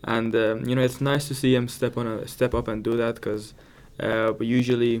 and it's nice to see him step up and do that, because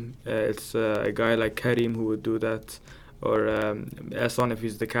usually it's a guy like Karim who would do that, or Ehsan if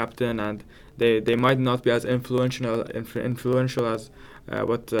he's the captain, and they might not be as influential as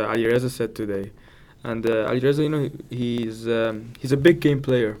what Ali Reza said today. And Ali Reza, he's a big game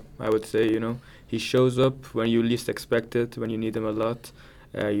player, I would say. He shows up when you least expect it, when you need him a lot.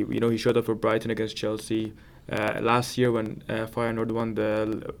 He showed up for Brighton against Chelsea last year when Feyenoord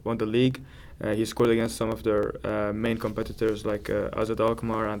won the league. He scored against some of their main competitors like AZ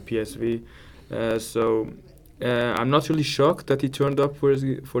Alkmaar and PSV. So I'm not really shocked that he turned up for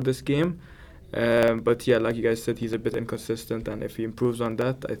this game. But yeah, like you guys said, he's a bit inconsistent, and if he improves on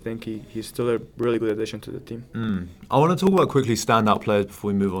that, I think he's still a really good addition to the team. I want to talk about quickly standout players before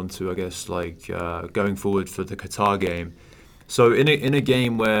we move on to, I guess, going forward for the Qatar game. So in a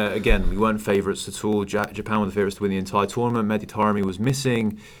game where, again, we weren't favourites at all, Japan were the favourites to win the entire tournament, Mehdi Taremi was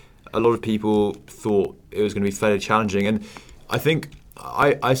missing, a lot of people thought it was going to be fairly challenging. And I think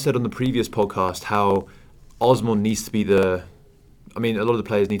I said on the previous podcast how Osman needs to be a lot of the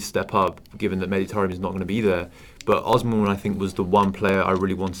players need to step up, given that Mehdi Taremi is not going to be there. But Osman, I think, was the one player I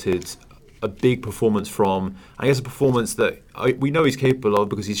really wanted a big performance from. I guess a performance that we know he's capable of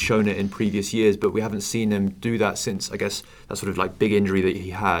because he's shown it in previous years, but we haven't seen him do that since, I guess, that sort of big injury that he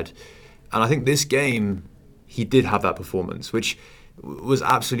had. And I think this game, he did have that performance, which was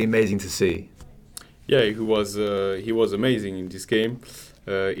absolutely amazing to see. Yeah, he was amazing in this game.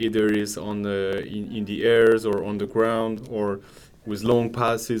 Either is on in the airs or on the ground, or with long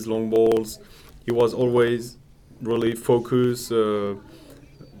passes, long balls. He was always really focused,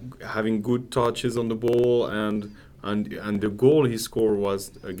 having good touches on the ball, and the goal he scored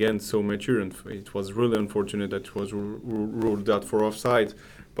was again so mature, and it was really unfortunate that it was ruled out for offside.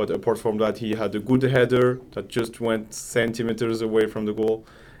 But apart from that, he had a good header that just went centimeters away from the goal,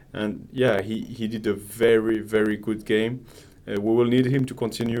 and yeah, he did a very, very good game. We will need him to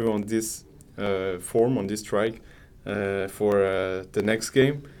continue on this form, on this strike, for the next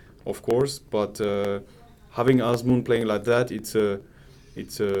game, of course. But having Azmoun playing like that, it's a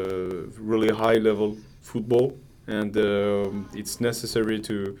really high level football, and it's necessary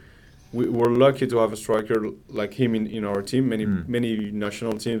to we're lucky to have a striker like him in our team. Many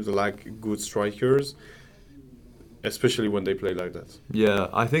national teams like good strikers, especially when they play like that. Yeah,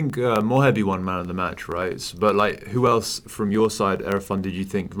 I think Mohebi won man of the match, right? But like, who else from your side, Erfan, did you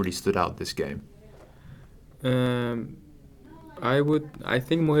think really stood out this game? I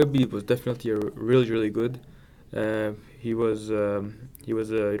think Mohebi was definitely really good. He was a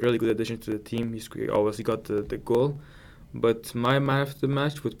really good addition to the team. He obviously got the goal, but my man of the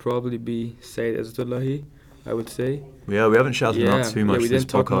match would probably be Said Ezatullahi, I would say. Yeah, we haven't shouted him out too much we this didn't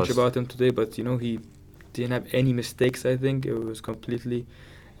talk much podcast. about him today, but he didn't have any mistakes. I think it was completely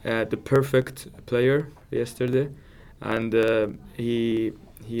the perfect player yesterday, and he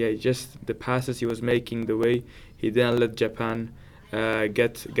just the passes he was making, the way he didn't let Japan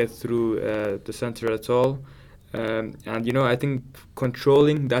get through the center at all, and I think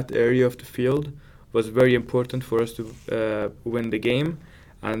controlling that area of the field was very important for us to win the game,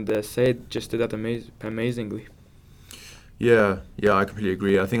 and Said just did that amazingly. Yeah, I completely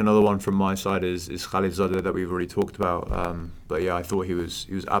agree. I think another one from my side is Khalid Zadeh that we've already talked about. But yeah, I thought he was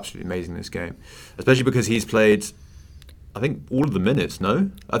absolutely amazing this game, especially because he's played, I think, all of the minutes.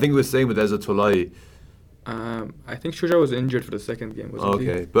 No, I think we were saying with Ezatullahi. I think Shuja was injured for the second game, wasn't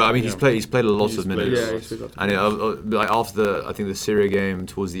he? Okay, but I mean, he's played a lot of minutes. Yeah, he's played a lot. And like after I think the Syria game,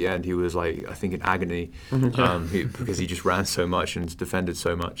 towards the end, he was like, I think, in agony because he just ran so much and defended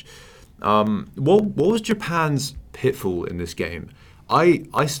so much. What was Japan's pitfall in this game?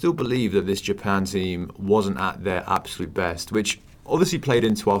 I still believe that this Japan team wasn't at their absolute best, which obviously played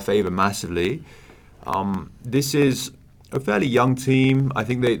into our favour massively. This is a fairly young team. I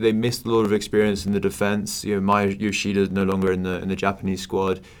think they missed a lot of experience in the defence. Maya Yoshida is no longer in the Japanese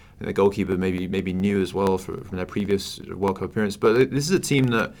squad. And the goalkeeper maybe new as well from their previous World Cup appearance. But this is a team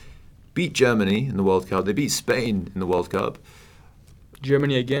that beat Germany in the World Cup. They beat Spain in the World Cup.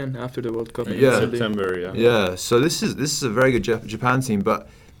 Germany again after the World Cup in September. Yeah. So this is a very good Japan team. But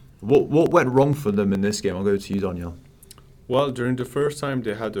what went wrong for them in this game? I'll go to you, Daniel. Well, during the first time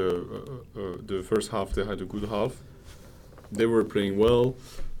they had the first half, they had a good half. They were playing well,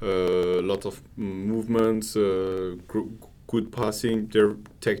 a lot of movements, good passing. They're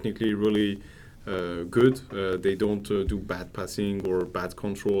technically really good. They don't do bad passing or bad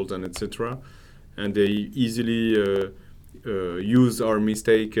controls and etc. And they easily use our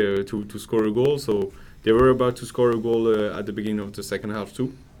mistake to score a goal. So they were about to score a goal at the beginning of the second half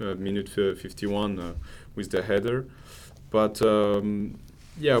too, minute 51 with the header. But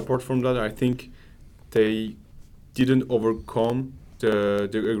apart from that, I think they didn't overcome the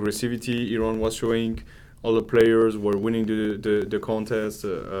aggressivity Iran was showing. All the players were winning the contest,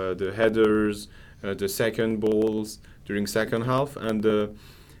 the headers, the second balls during second half, and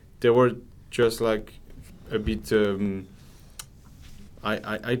they were just like a bit.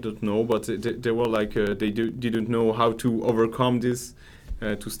 I don't know, but they were like didn't know how to overcome this,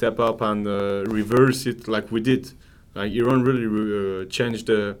 to step up and reverse it like we did. Like Iran really changed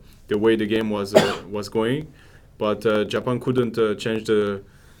the way the game was going, but Japan couldn't change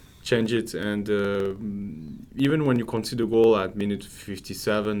it. And even when you concede a goal at minute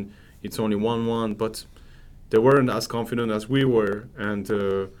 57, it's only 1-1. But they weren't as confident as we were, and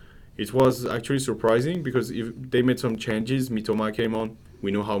it was actually surprising because if they made some changes. Mitoma came on.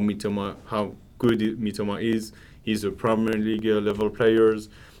 We know how good Mitoma is. He's a Premier League level player.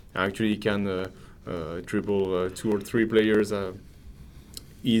 Actually, he can dribble 2 or 3 players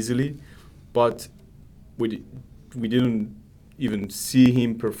easily, but we didn't even see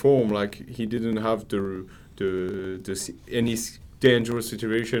him perform. Like he didn't have the any dangerous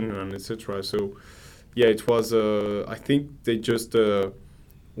situation and etc. So yeah, it was. I think they just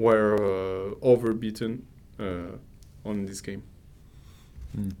were overbeaten on this game.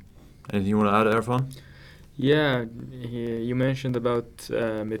 Anything you want to add, Erfan? Yeah, you mentioned about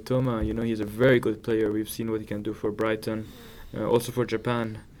Mitoma. He's a very good player. We've seen what he can do for Brighton, also for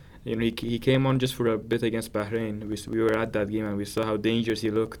Japan. He came on just for a bit against Bahrain. We were at that game and we saw how dangerous he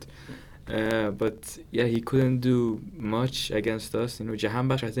looked. But yeah, he couldn't do much against us.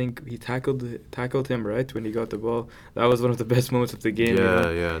 Jahanbash, I think he tackled him right when he got the ball. That was one of the best moments of the game.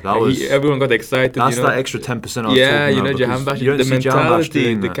 Yeah, that was. Everyone got excited. That's that extra 10%. Jahanbash, the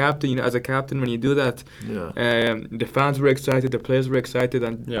mentality, the that. captain. As a captain, when you do that, the fans were excited, the players were excited,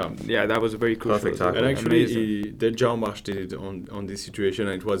 and that was very crucial. Perfect tackle. And actually, the Jahanbash did it on this situation,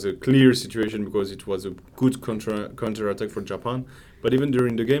 and it was a clear situation because it was a good counter attack for Japan. But even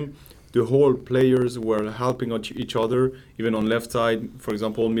during the game, the whole players were helping each other. Even on left side, for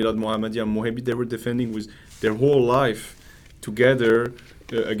example, Milad Mohammadi and Mohebi, they were defending with their whole life together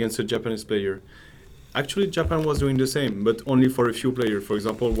against a Japanese player. actually Japan was doing the same, but only for a few players. For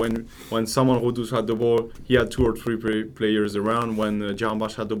example, when Samuel Rodus had the ball, he had 2 or 3 players around. When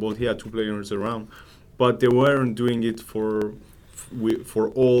Jahanbakhsh had the ball, he had 2 players around. But they weren't doing it for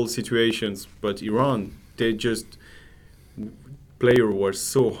all situations. But Iran, they just player were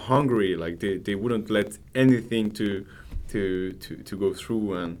so hungry, like they wouldn't let anything to go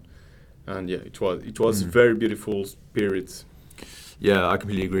through, and yeah, it was very beautiful spirit. Yeah, I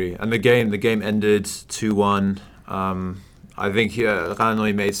completely agree. And the game ended 2-1. I think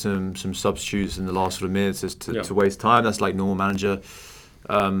Ranoi made some substitutes in the last sort of minutes just to waste time. That's like normal manager,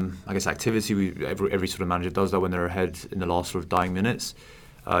 I guess, activity. Every sort of manager does that when they're ahead in the last sort of dying minutes.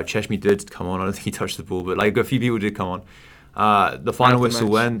 Cheshmi did come on. I don't think he touched the ball, but like a few people did come on. The final whistle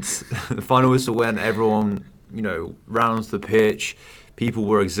went. The final whistle went. Everyone, rounds the pitch. People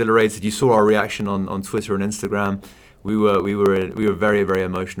were exhilarated. You saw our reaction on Twitter and Instagram. We were very, very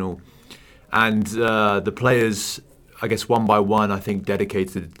emotional, and the players, I guess, one by one, I think,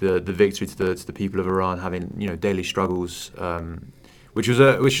 dedicated the victory to the people of Iran having daily struggles, which was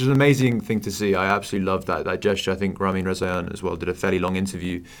an amazing thing to see. I absolutely loved that gesture. I think Ramin Rezayan as well did a fairly long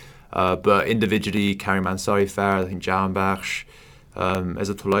interview, but individually, Karim Ansari fair, I think Jahanbakhsh,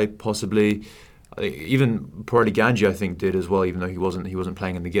 Ezzatollah possibly. Even Porali Ganji, I think, did as well, even though he wasn't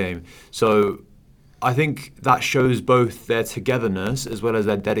playing in the game. So I think that shows both their togetherness as well as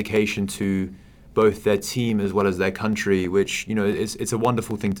their dedication to both their team as well as their country, which it's a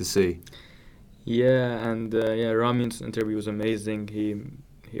wonderful thing to see. Yeah, and Ramin's interview was amazing.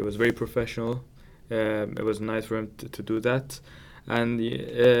 He was very professional. It was nice for him to do that, and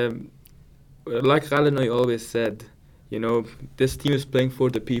like Ghalenoy always said, this team is playing for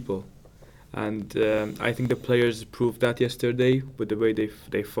the people. And I think the players proved that yesterday with the way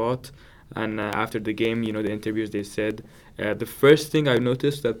they fought. And after the game, the interviews, they said the first thing I've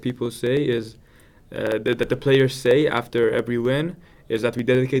noticed that people say is that the players say after every win is that we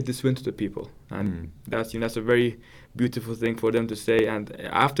dedicate this win to the people, and that's a very beautiful thing for them to say. And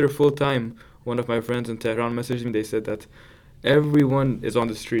after full time, one of my friends in Tehran messaged me. They said that everyone is on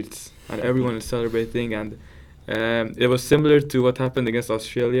the streets and everyone is celebrating, and it was similar to what happened against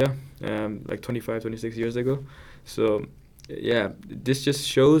Australia like 25, 26 years ago. So yeah, this just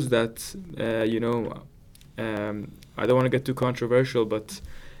shows that I don't want to get too controversial, but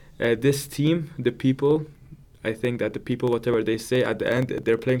this team, the people, I think that the people, whatever they say, at the end,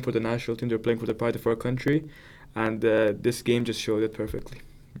 they're playing for the national team, they're playing for the pride of our country, and this game just showed it perfectly.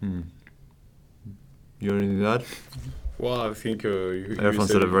 You want anything to add? Well, I think everyone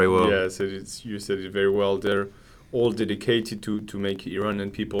said it very well. Yeah, you said it very well. They're all dedicated to make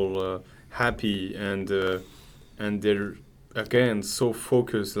Iranian people happy, and they're again so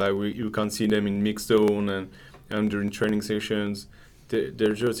focused. Like you can see them in mixed zone and during training sessions.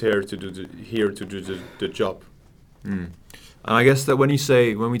 They're just here to do the job. And I guess that when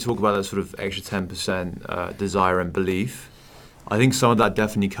we talk about that sort of extra 10% desire and belief, I think some of that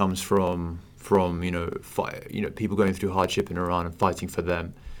definitely comes from people going through hardship in Iran and fighting for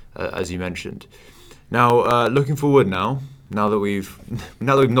them, as you mentioned. Now, looking forward now that we've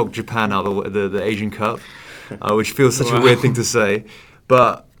knocked Japan out of the Asian Cup, which feels such a weird thing to say,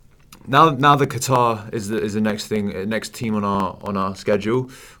 but now that Qatar is the next team on our schedule,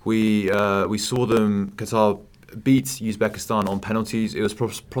 we saw Qatar beat Uzbekistan on penalties. It was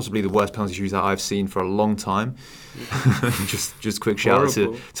possibly the worst penalty shootout I've seen for a long time. just quick shout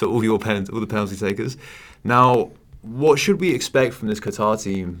out to all the penalty takers. Now, what should we expect from this Qatar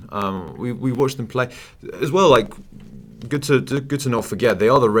team? We watched them play as well. Like, good to not forget, they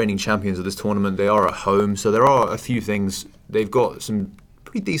are the reigning champions of this tournament. They are at home, so there are a few things. They've got some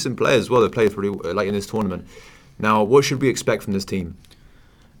pretty decent players as well. They play pretty in this tournament. Now, what should we expect from this team?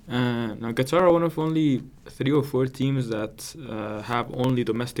 Now, Qatar are one of only 3 or 4 teams that have only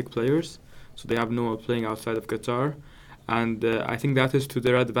domestic players, so they have no one playing outside of Qatar, and I think that is to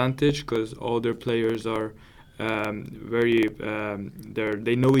their advantage because all their players are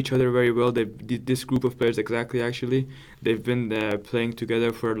they know each other very well. This group of players actually, they've been playing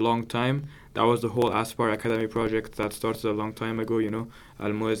together for a long time. That was the whole Aspar Academy project that started a long time ago.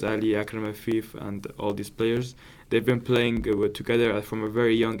 Al-Muez Ali, Akram Afif, and all these players. They've been playing together from a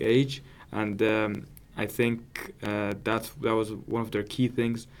very young age, and I think that was one of their key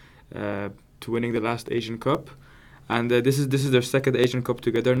things to winning the last Asian Cup. And this is their second Asian Cup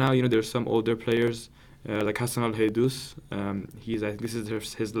together now. There's some older players like Hassan Al Haydous. I think this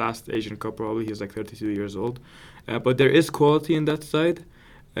is his last Asian Cup probably. He's like 32 years old, but there is quality in that side.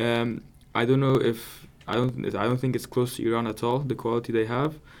 I don't know if I don't think it's close to Iran at all, the quality they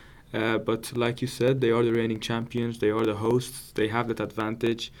have. But like you said, they are the reigning champions. They are the hosts. They have that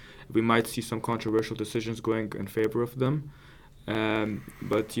advantage. We might see some controversial decisions going in favor of them.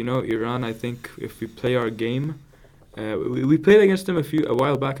 But Iran, I think if we play our game, we played against them a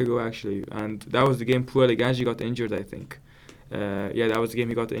while back ago actually, and that was the game Pouel Ganji got injured, I think. Yeah, that was the game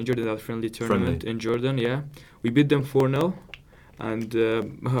he got injured in that friendly tournament in Jordan. Yeah, we beat them 4-0, and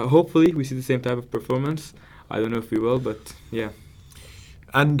hopefully we see the same type of performance. I don't know if we will, but yeah.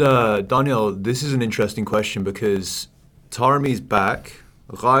 And Daniel, this is an interesting question because Taremi's back,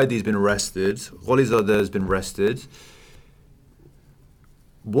 Ghaidi's been rested, Gholizadeh has been rested.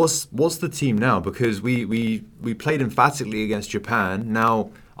 What's the team now? Because we played emphatically against Japan. Now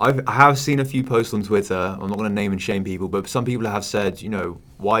I have seen a few posts on Twitter. I'm not going to name and shame people, but some people have said,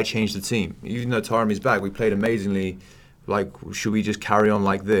 why change the team? Even though Taremi's back, we played amazingly. Like, should we just carry on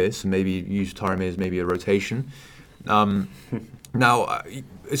like this and maybe use Taremi as maybe a rotation? Now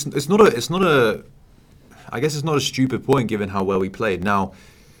it's not a. I guess it's not a stupid point given how well we played. Now,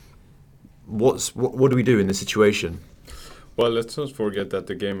 what do we do in this situation? Well, let's not forget that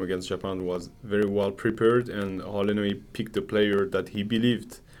the game against Japan was very well prepared, and Halenoi picked the player that he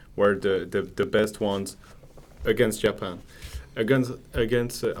believed were the best ones against Japan. Against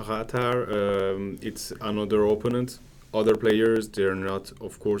Qatar, it's another opponent. Other players, they're not,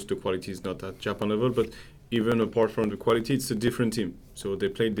 of course, the quality is not at Japan level, but even apart from the quality, it's a different team. So they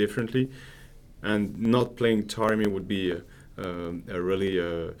play differently, and not playing Taremi would be a really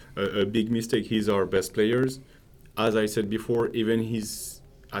a big mistake. He's our best players. As I said before, even he's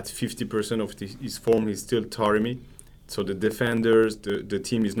at 50% of his form, he's still Taremi. So the defenders, the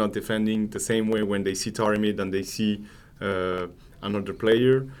team is not defending the same way when they see Taremi than they see another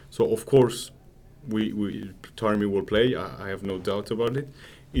player. So of course, Taremi will play. I have no doubt about it.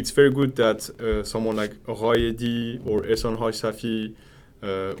 It's very good that someone like Ghaidi or Ehsan Hajsafi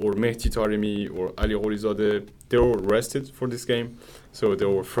or Mehdi Taremi or Ali Gholizadeh, they were rested for this game, so they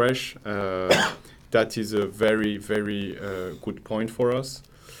were fresh. That is a very, very good point for us.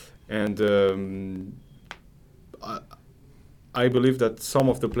 And I believe that some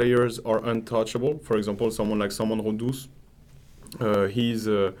of the players are untouchable. For example, someone like Salman Roudous, he's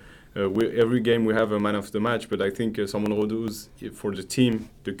every game we have a man of the match, but I think Salman Roudous, for the team,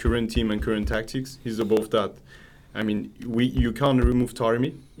 the current team and current tactics, he's above that. I mean, you can't remove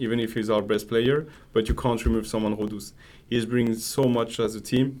Taremi, even if he's our best player, but you can't remove Salman Roudous. He's bringing so much as a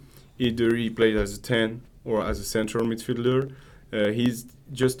team. Either he plays as a 10 or as a central midfielder. He's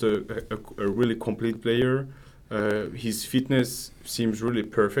just a really complete player. His fitness seems really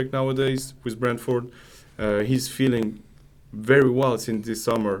perfect nowadays with Brentford. He's feeling very well since this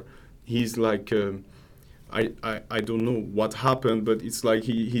summer. He's like, I don't know what happened, but it's like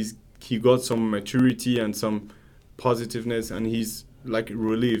he got some maturity and some positiveness, and he's like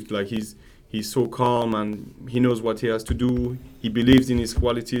relieved. Like he's so calm and he knows what he has to do. He believes in his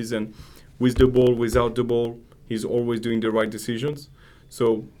qualities, and with the ball, without the ball, he's always doing the right decisions.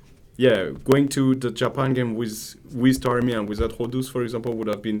 So, yeah, going to the Japan game with Taremi and without Roudous, for example, would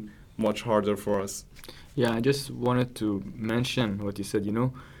have been much harder for us. Yeah, I just wanted to mention what you said,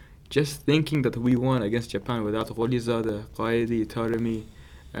 just thinking that we won against Japan without Gholizadeh, Qaidi, Taremi,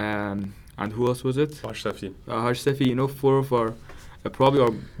 and who else was it? Hajsafi, 4 of our probably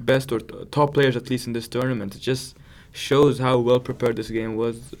our best or top players, at least in this tournament. It just shows how well prepared this game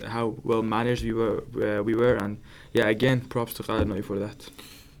was, how well managed we were, and yeah, again, props to Qatar for that.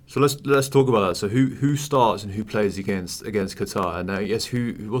 So let's talk about that. So who starts and who plays against Qatar, and I guess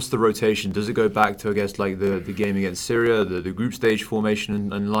what's the rotation? Does it go back to, I guess, like the game against Syria, the group stage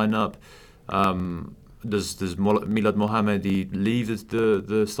formation and lineup? Does Milad Mohammadi leave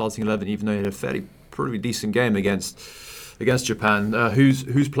the starting 11 even though he had a pretty decent game against Japan?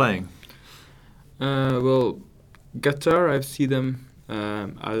 Who's playing? Well, Qatar, I see them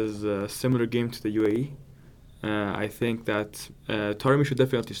as a similar game to the UAE. I think that Taremi should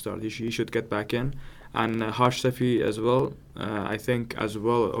definitely start. He should get back in. And Hajsafi as well. I think as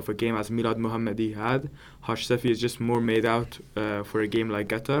well of a game as Milad Mohammadi had. Hajsafi is just more made out for a game like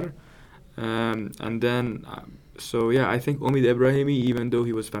Qatar. And then, I think Omid Ebrahimi, even though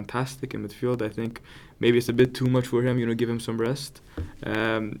he was fantastic in midfield, I think maybe it's a bit too much for him, give him some rest.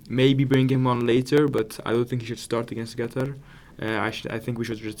 Maybe bring him on later, but I don't think he should start against Qatar. I think we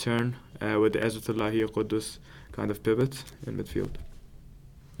should return with the Ezatullahi Qudus kind of pivot in midfield.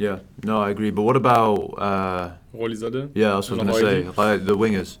 Yeah, no, I agree. But what about Gholizadeh? Yeah, I was going to say the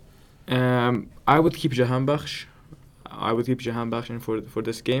wingers. I would keep Jahan Bakhsh. In for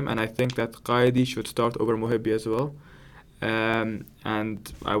this game, and I think that Qaidi should start over Mohibbi as well. And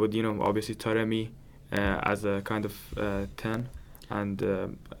I would, obviously Taremi as a kind of 10. and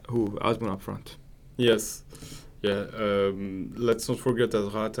Osman up front. Yes. Yeah. Let's not forget that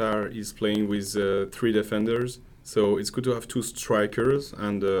Qatar is playing with 3 defenders, so it's good to have 2 strikers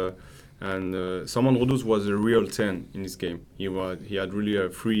and Salman Rodous was a real 10 in this game. He had really a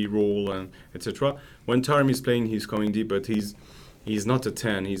free role and etc. When Tarim is playing, he's coming deep, but he's not a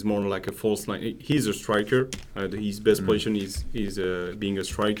 10. He's more like a false 9. He's a striker. His best position is being a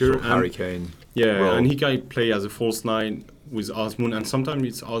striker. Sort of Harry Kane. Yeah, role. and he can play as a false 9 with Osman, and sometimes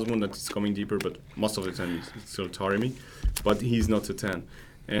it's Osman that is coming deeper, but most of the time it's still Taremi. But he's not a 10.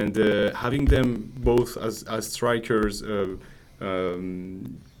 And having them both as strikers,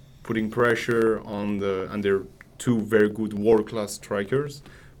 putting pressure on and they're 2 very good world-class strikers,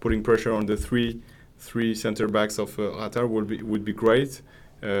 putting pressure on the three center backs of Qatar would be great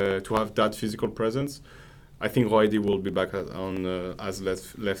to have that physical presence. I think Roedi will be back as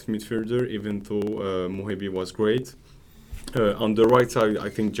left midfielder, even though Mohebi was great. On the right side, I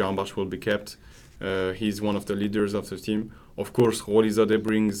think Jambash will be kept. He's one of the leaders of the team. Of course, Rolizadeh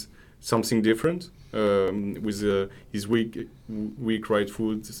brings something different with his weak right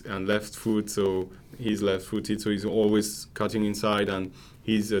foot and left foot. So he's left-footed, so he's always cutting inside, and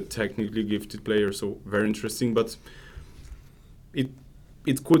he's a technically gifted player. So very interesting, but it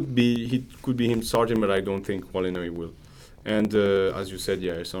could be him starting, but I don't think Walinoi will. And as you said,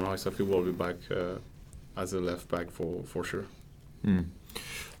 yeah, Sonai Safi will be back as a left back for sure.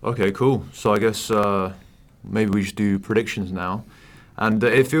 Okay, cool. So I guess maybe we should do predictions now. And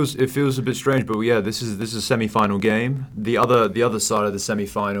it feels a bit strange, but yeah, this is a semi-final game. The other side of the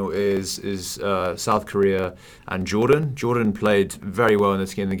semi-final is South Korea and Jordan. Jordan played very well in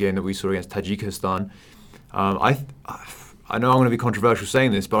the game that we saw against Tajikistan. I know I'm going to be controversial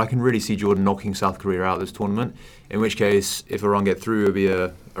saying this, but I can really see Jordan knocking South Korea out this tournament. In which case, if Iran get through, it'll be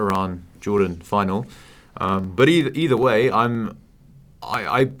a Iran-Jordan final. But either way,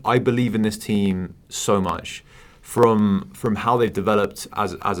 I believe in this team so much. From how they've developed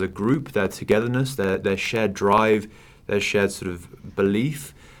as a group, their togetherness, their shared drive, their shared sort of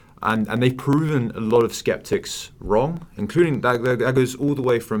belief, and they've proven a lot of skeptics wrong, including that goes all the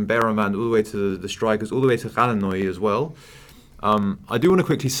way from Beranvand all the way to the strikers, all the way to Qalanoi as well. I do want to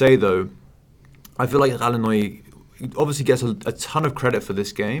quickly say though, I feel like Qalanoi obviously gets a ton of credit for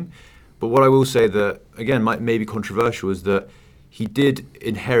this game, but what I will say that again may be controversial is that he did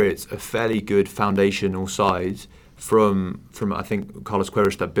inherit a fairly good foundational side from I think Carlos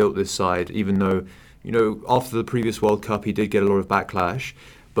Queiroz that built this side, even though, after the previous World Cup he did get a lot of backlash.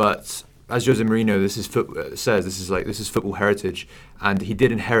 But as Jose Mourinho this is football heritage, and he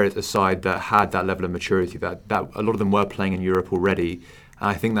did inherit a side that had that level of maturity, that a lot of them were playing in Europe already. And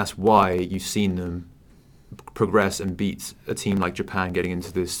I think that's why you've seen them progress and beat a team like Japan getting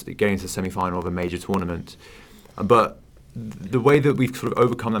into the semi-final of a major tournament. But the way that we've sort of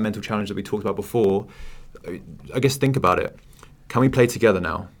overcome that mental challenge that we talked about before, I guess think about it. Can we play together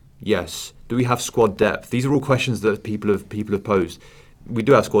now? Yes. Do we have squad depth? These are all questions that people have posed. We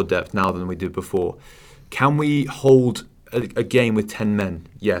do have squad depth now than we did before. Can we hold a game with 10 men?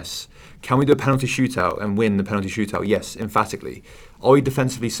 Yes. Can we do a penalty shootout and win the penalty shootout? Yes, emphatically. Are we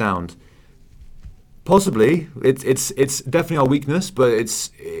defensively sound? Possibly. It's definitely our weakness, but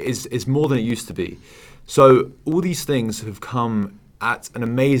it's more than it used to be. So all these things have come at an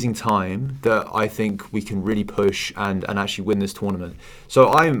amazing time that I think we can really push and actually win this tournament. So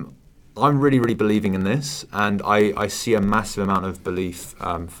I'm really, really believing in this, and I see a massive amount of belief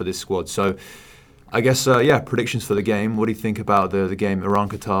for this squad. So I guess, predictions for the game. What do you think about the game,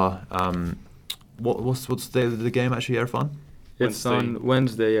 Iran-Qatar? What's the day of the game actually, Irfan? It's on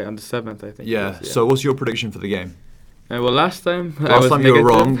Wednesday, on the 7th, I think. Yeah. So what's your prediction for the game? Last time you were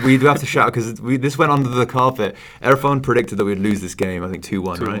wrong. We do have to shout because this went under the carpet. Irfan predicted that we'd lose this game. I think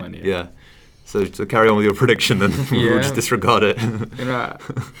 2-1, right? 2-1, yeah. So carry on with your prediction, then we'll just disregard it.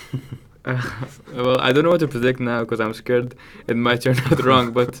 Well, I don't know what to predict now because I'm scared it might turn out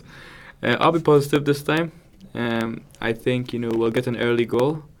wrong. But I'll be positive this time. I think we'll get an early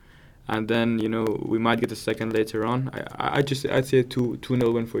goal, and then we might get a second later on. I'd say a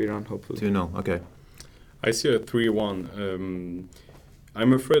 2-0 win for Iran, hopefully. 2-0. Okay. I see a 3-1.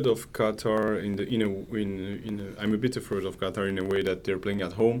 I'm afraid of Qatar I'm a bit afraid of Qatar in a way that they're playing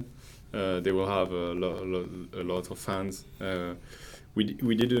at home. They will have a lot of fans.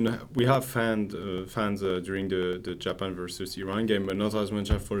 We have fans during the Japan versus Iran game, but not as much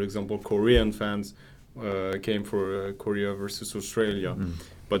as, for example, Korean fans came for Korea versus Australia.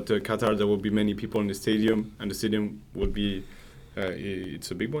 But Qatar, there will be many people in the stadium, and the stadium will be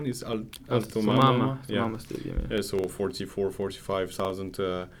it's a big one. It's Al Thumama Yeah. Stadium. Yeah, so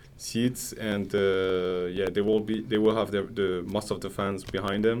 45,000 seats, and they will have the most of the fans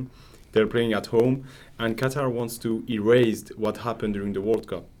behind them. They're playing at home, and Qatar wants to erase what happened during the World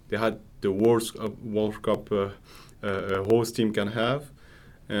Cup. They had the worst World Cup a host team can have,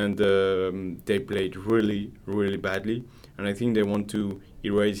 and they played really, really badly. And I think they want to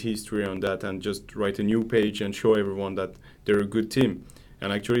erase history on that and just write a new page and show everyone that they're a good team.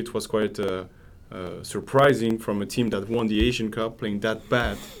 And actually, it was quite surprising from a team that won the Asian Cup playing that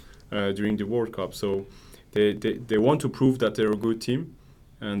bad during the World Cup. So they want to prove that they're a good team,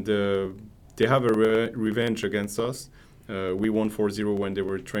 and they have a revenge against us. We won 4-0 when they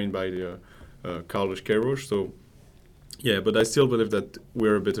were trained by the Carlos Queiroz. So, yeah, but I still believe that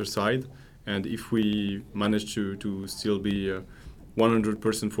we're a better side. And if we manage to still be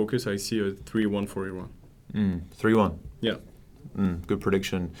 100% focused, I see a 3-1 for Iran. 3-1. Yeah. Good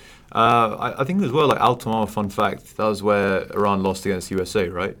prediction. I think as well, like Al Tamama, fun fact, that was where Iran lost against USA,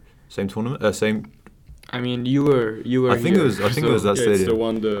 right? Same tournament, same. I mean, you were. I think it was that Yeah, stadium. it's the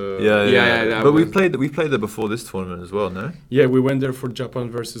one. that But was- we played there before this tournament as well, no? Yeah, we went there for Japan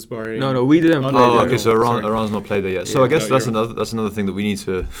versus Bahrain. No, we didn't Oh, play no, Oh, there. okay. So Sorry. Iran's not played there yet. So Yeah, I guess no, that's another thing that we need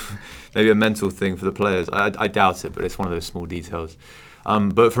to, maybe a mental thing for the players. I doubt it, but it's one of those small details.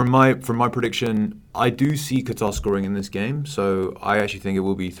 But from my prediction, I do see Qatar scoring in this game. So I actually think it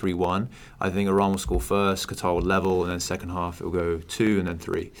will be 3-1. I think Iran will score first, Qatar will level, and then second half it will go 2 and then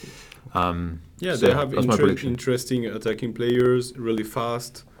 3. Yeah, So they have that's my prediction. interesting attacking players, really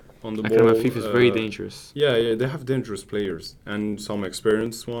fast on the Akram ball. Afif is very dangerous. Yeah, they have dangerous players and some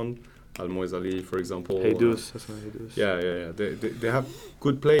experienced one. Al-Moez Ali, for example. Jesus, that's what Jesus. Yeah. They have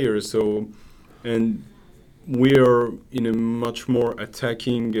good players. So, and we are in a much more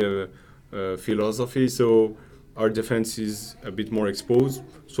attacking philosophy. So our defense is a bit more exposed.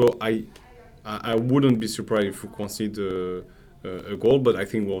 So I wouldn't be surprised if we concede a goal, but I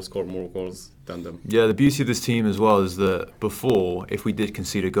think we'll score more goals than them. Yeah, the beauty of this team as well is that before, if we did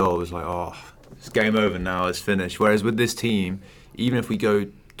concede a goal, it was like, oh, it's game over now, it's finished. Whereas with this team, even if we go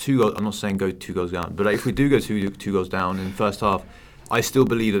 2 goals, I'm not saying go 2 goals down, but if we do go two goals down in the first half, I still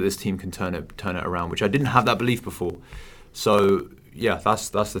believe that this team can turn it around, which I didn't have that belief before. So yeah, that's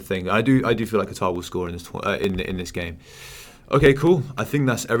the thing. I do feel like Qatar will score in this in this game. Okay, cool. I think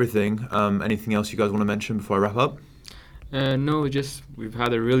that's everything. Anything else you guys want to mention before I wrap up? No, just we've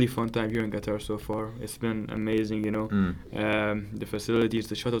had a really fun time here in Qatar so far. It's been amazing, you know. The facilities,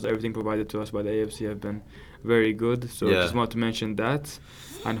 the shuttles, everything provided to us by the AFC have been very good. So I just want to mention that,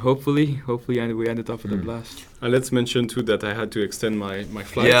 and hopefully, we ended up with a blast. And let's mention too that I had to extend my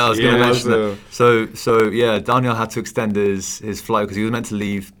flight. Yeah, I was going to mention that. So yeah, Daniel had to extend his flight because he was meant to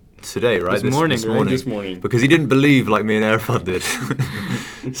leave today, right? This morning. This morning. Because he didn't believe like me and Arafat did.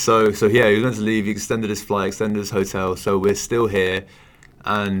 so yeah, he was meant to leave. He extended his flight, extended his hotel. So we're still here,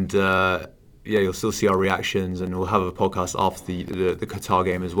 and you'll still see our reactions, and we'll have a podcast after the Qatar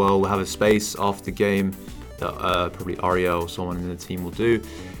game as well. We'll have a space after the game that probably Ariel or someone in the team will do.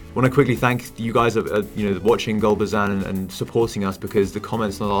 I want to quickly thank you guys watching Golbazan and supporting us, because the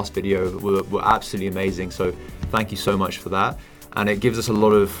comments in the last video were absolutely amazing. So thank you so much for that. And it gives us a lot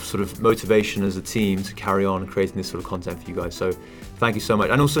of sort of motivation as a team to carry on creating this sort of content for you guys. So thank you so much.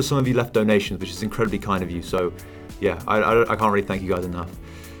 And also some of you left donations, which is incredibly kind of you. So yeah, I can't really thank you guys enough.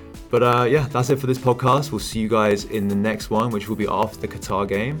 But yeah, that's it for this podcast. We'll see you guys in the next one, which will be after the Qatar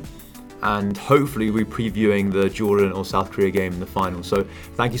game. And hopefully we're previewing the Jordan or South Korea game in the final. So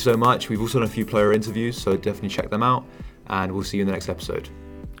thank you so much. We've also done a few player interviews, so definitely check them out. And we'll see you in the next episode.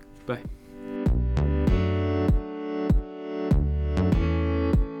 Bye.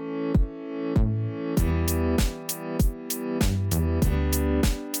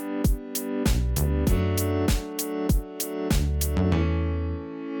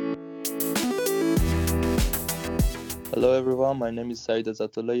 Hello everyone, my name is Saeed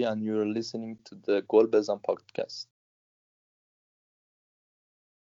Azatollah and you're listening to the Golbazan podcast.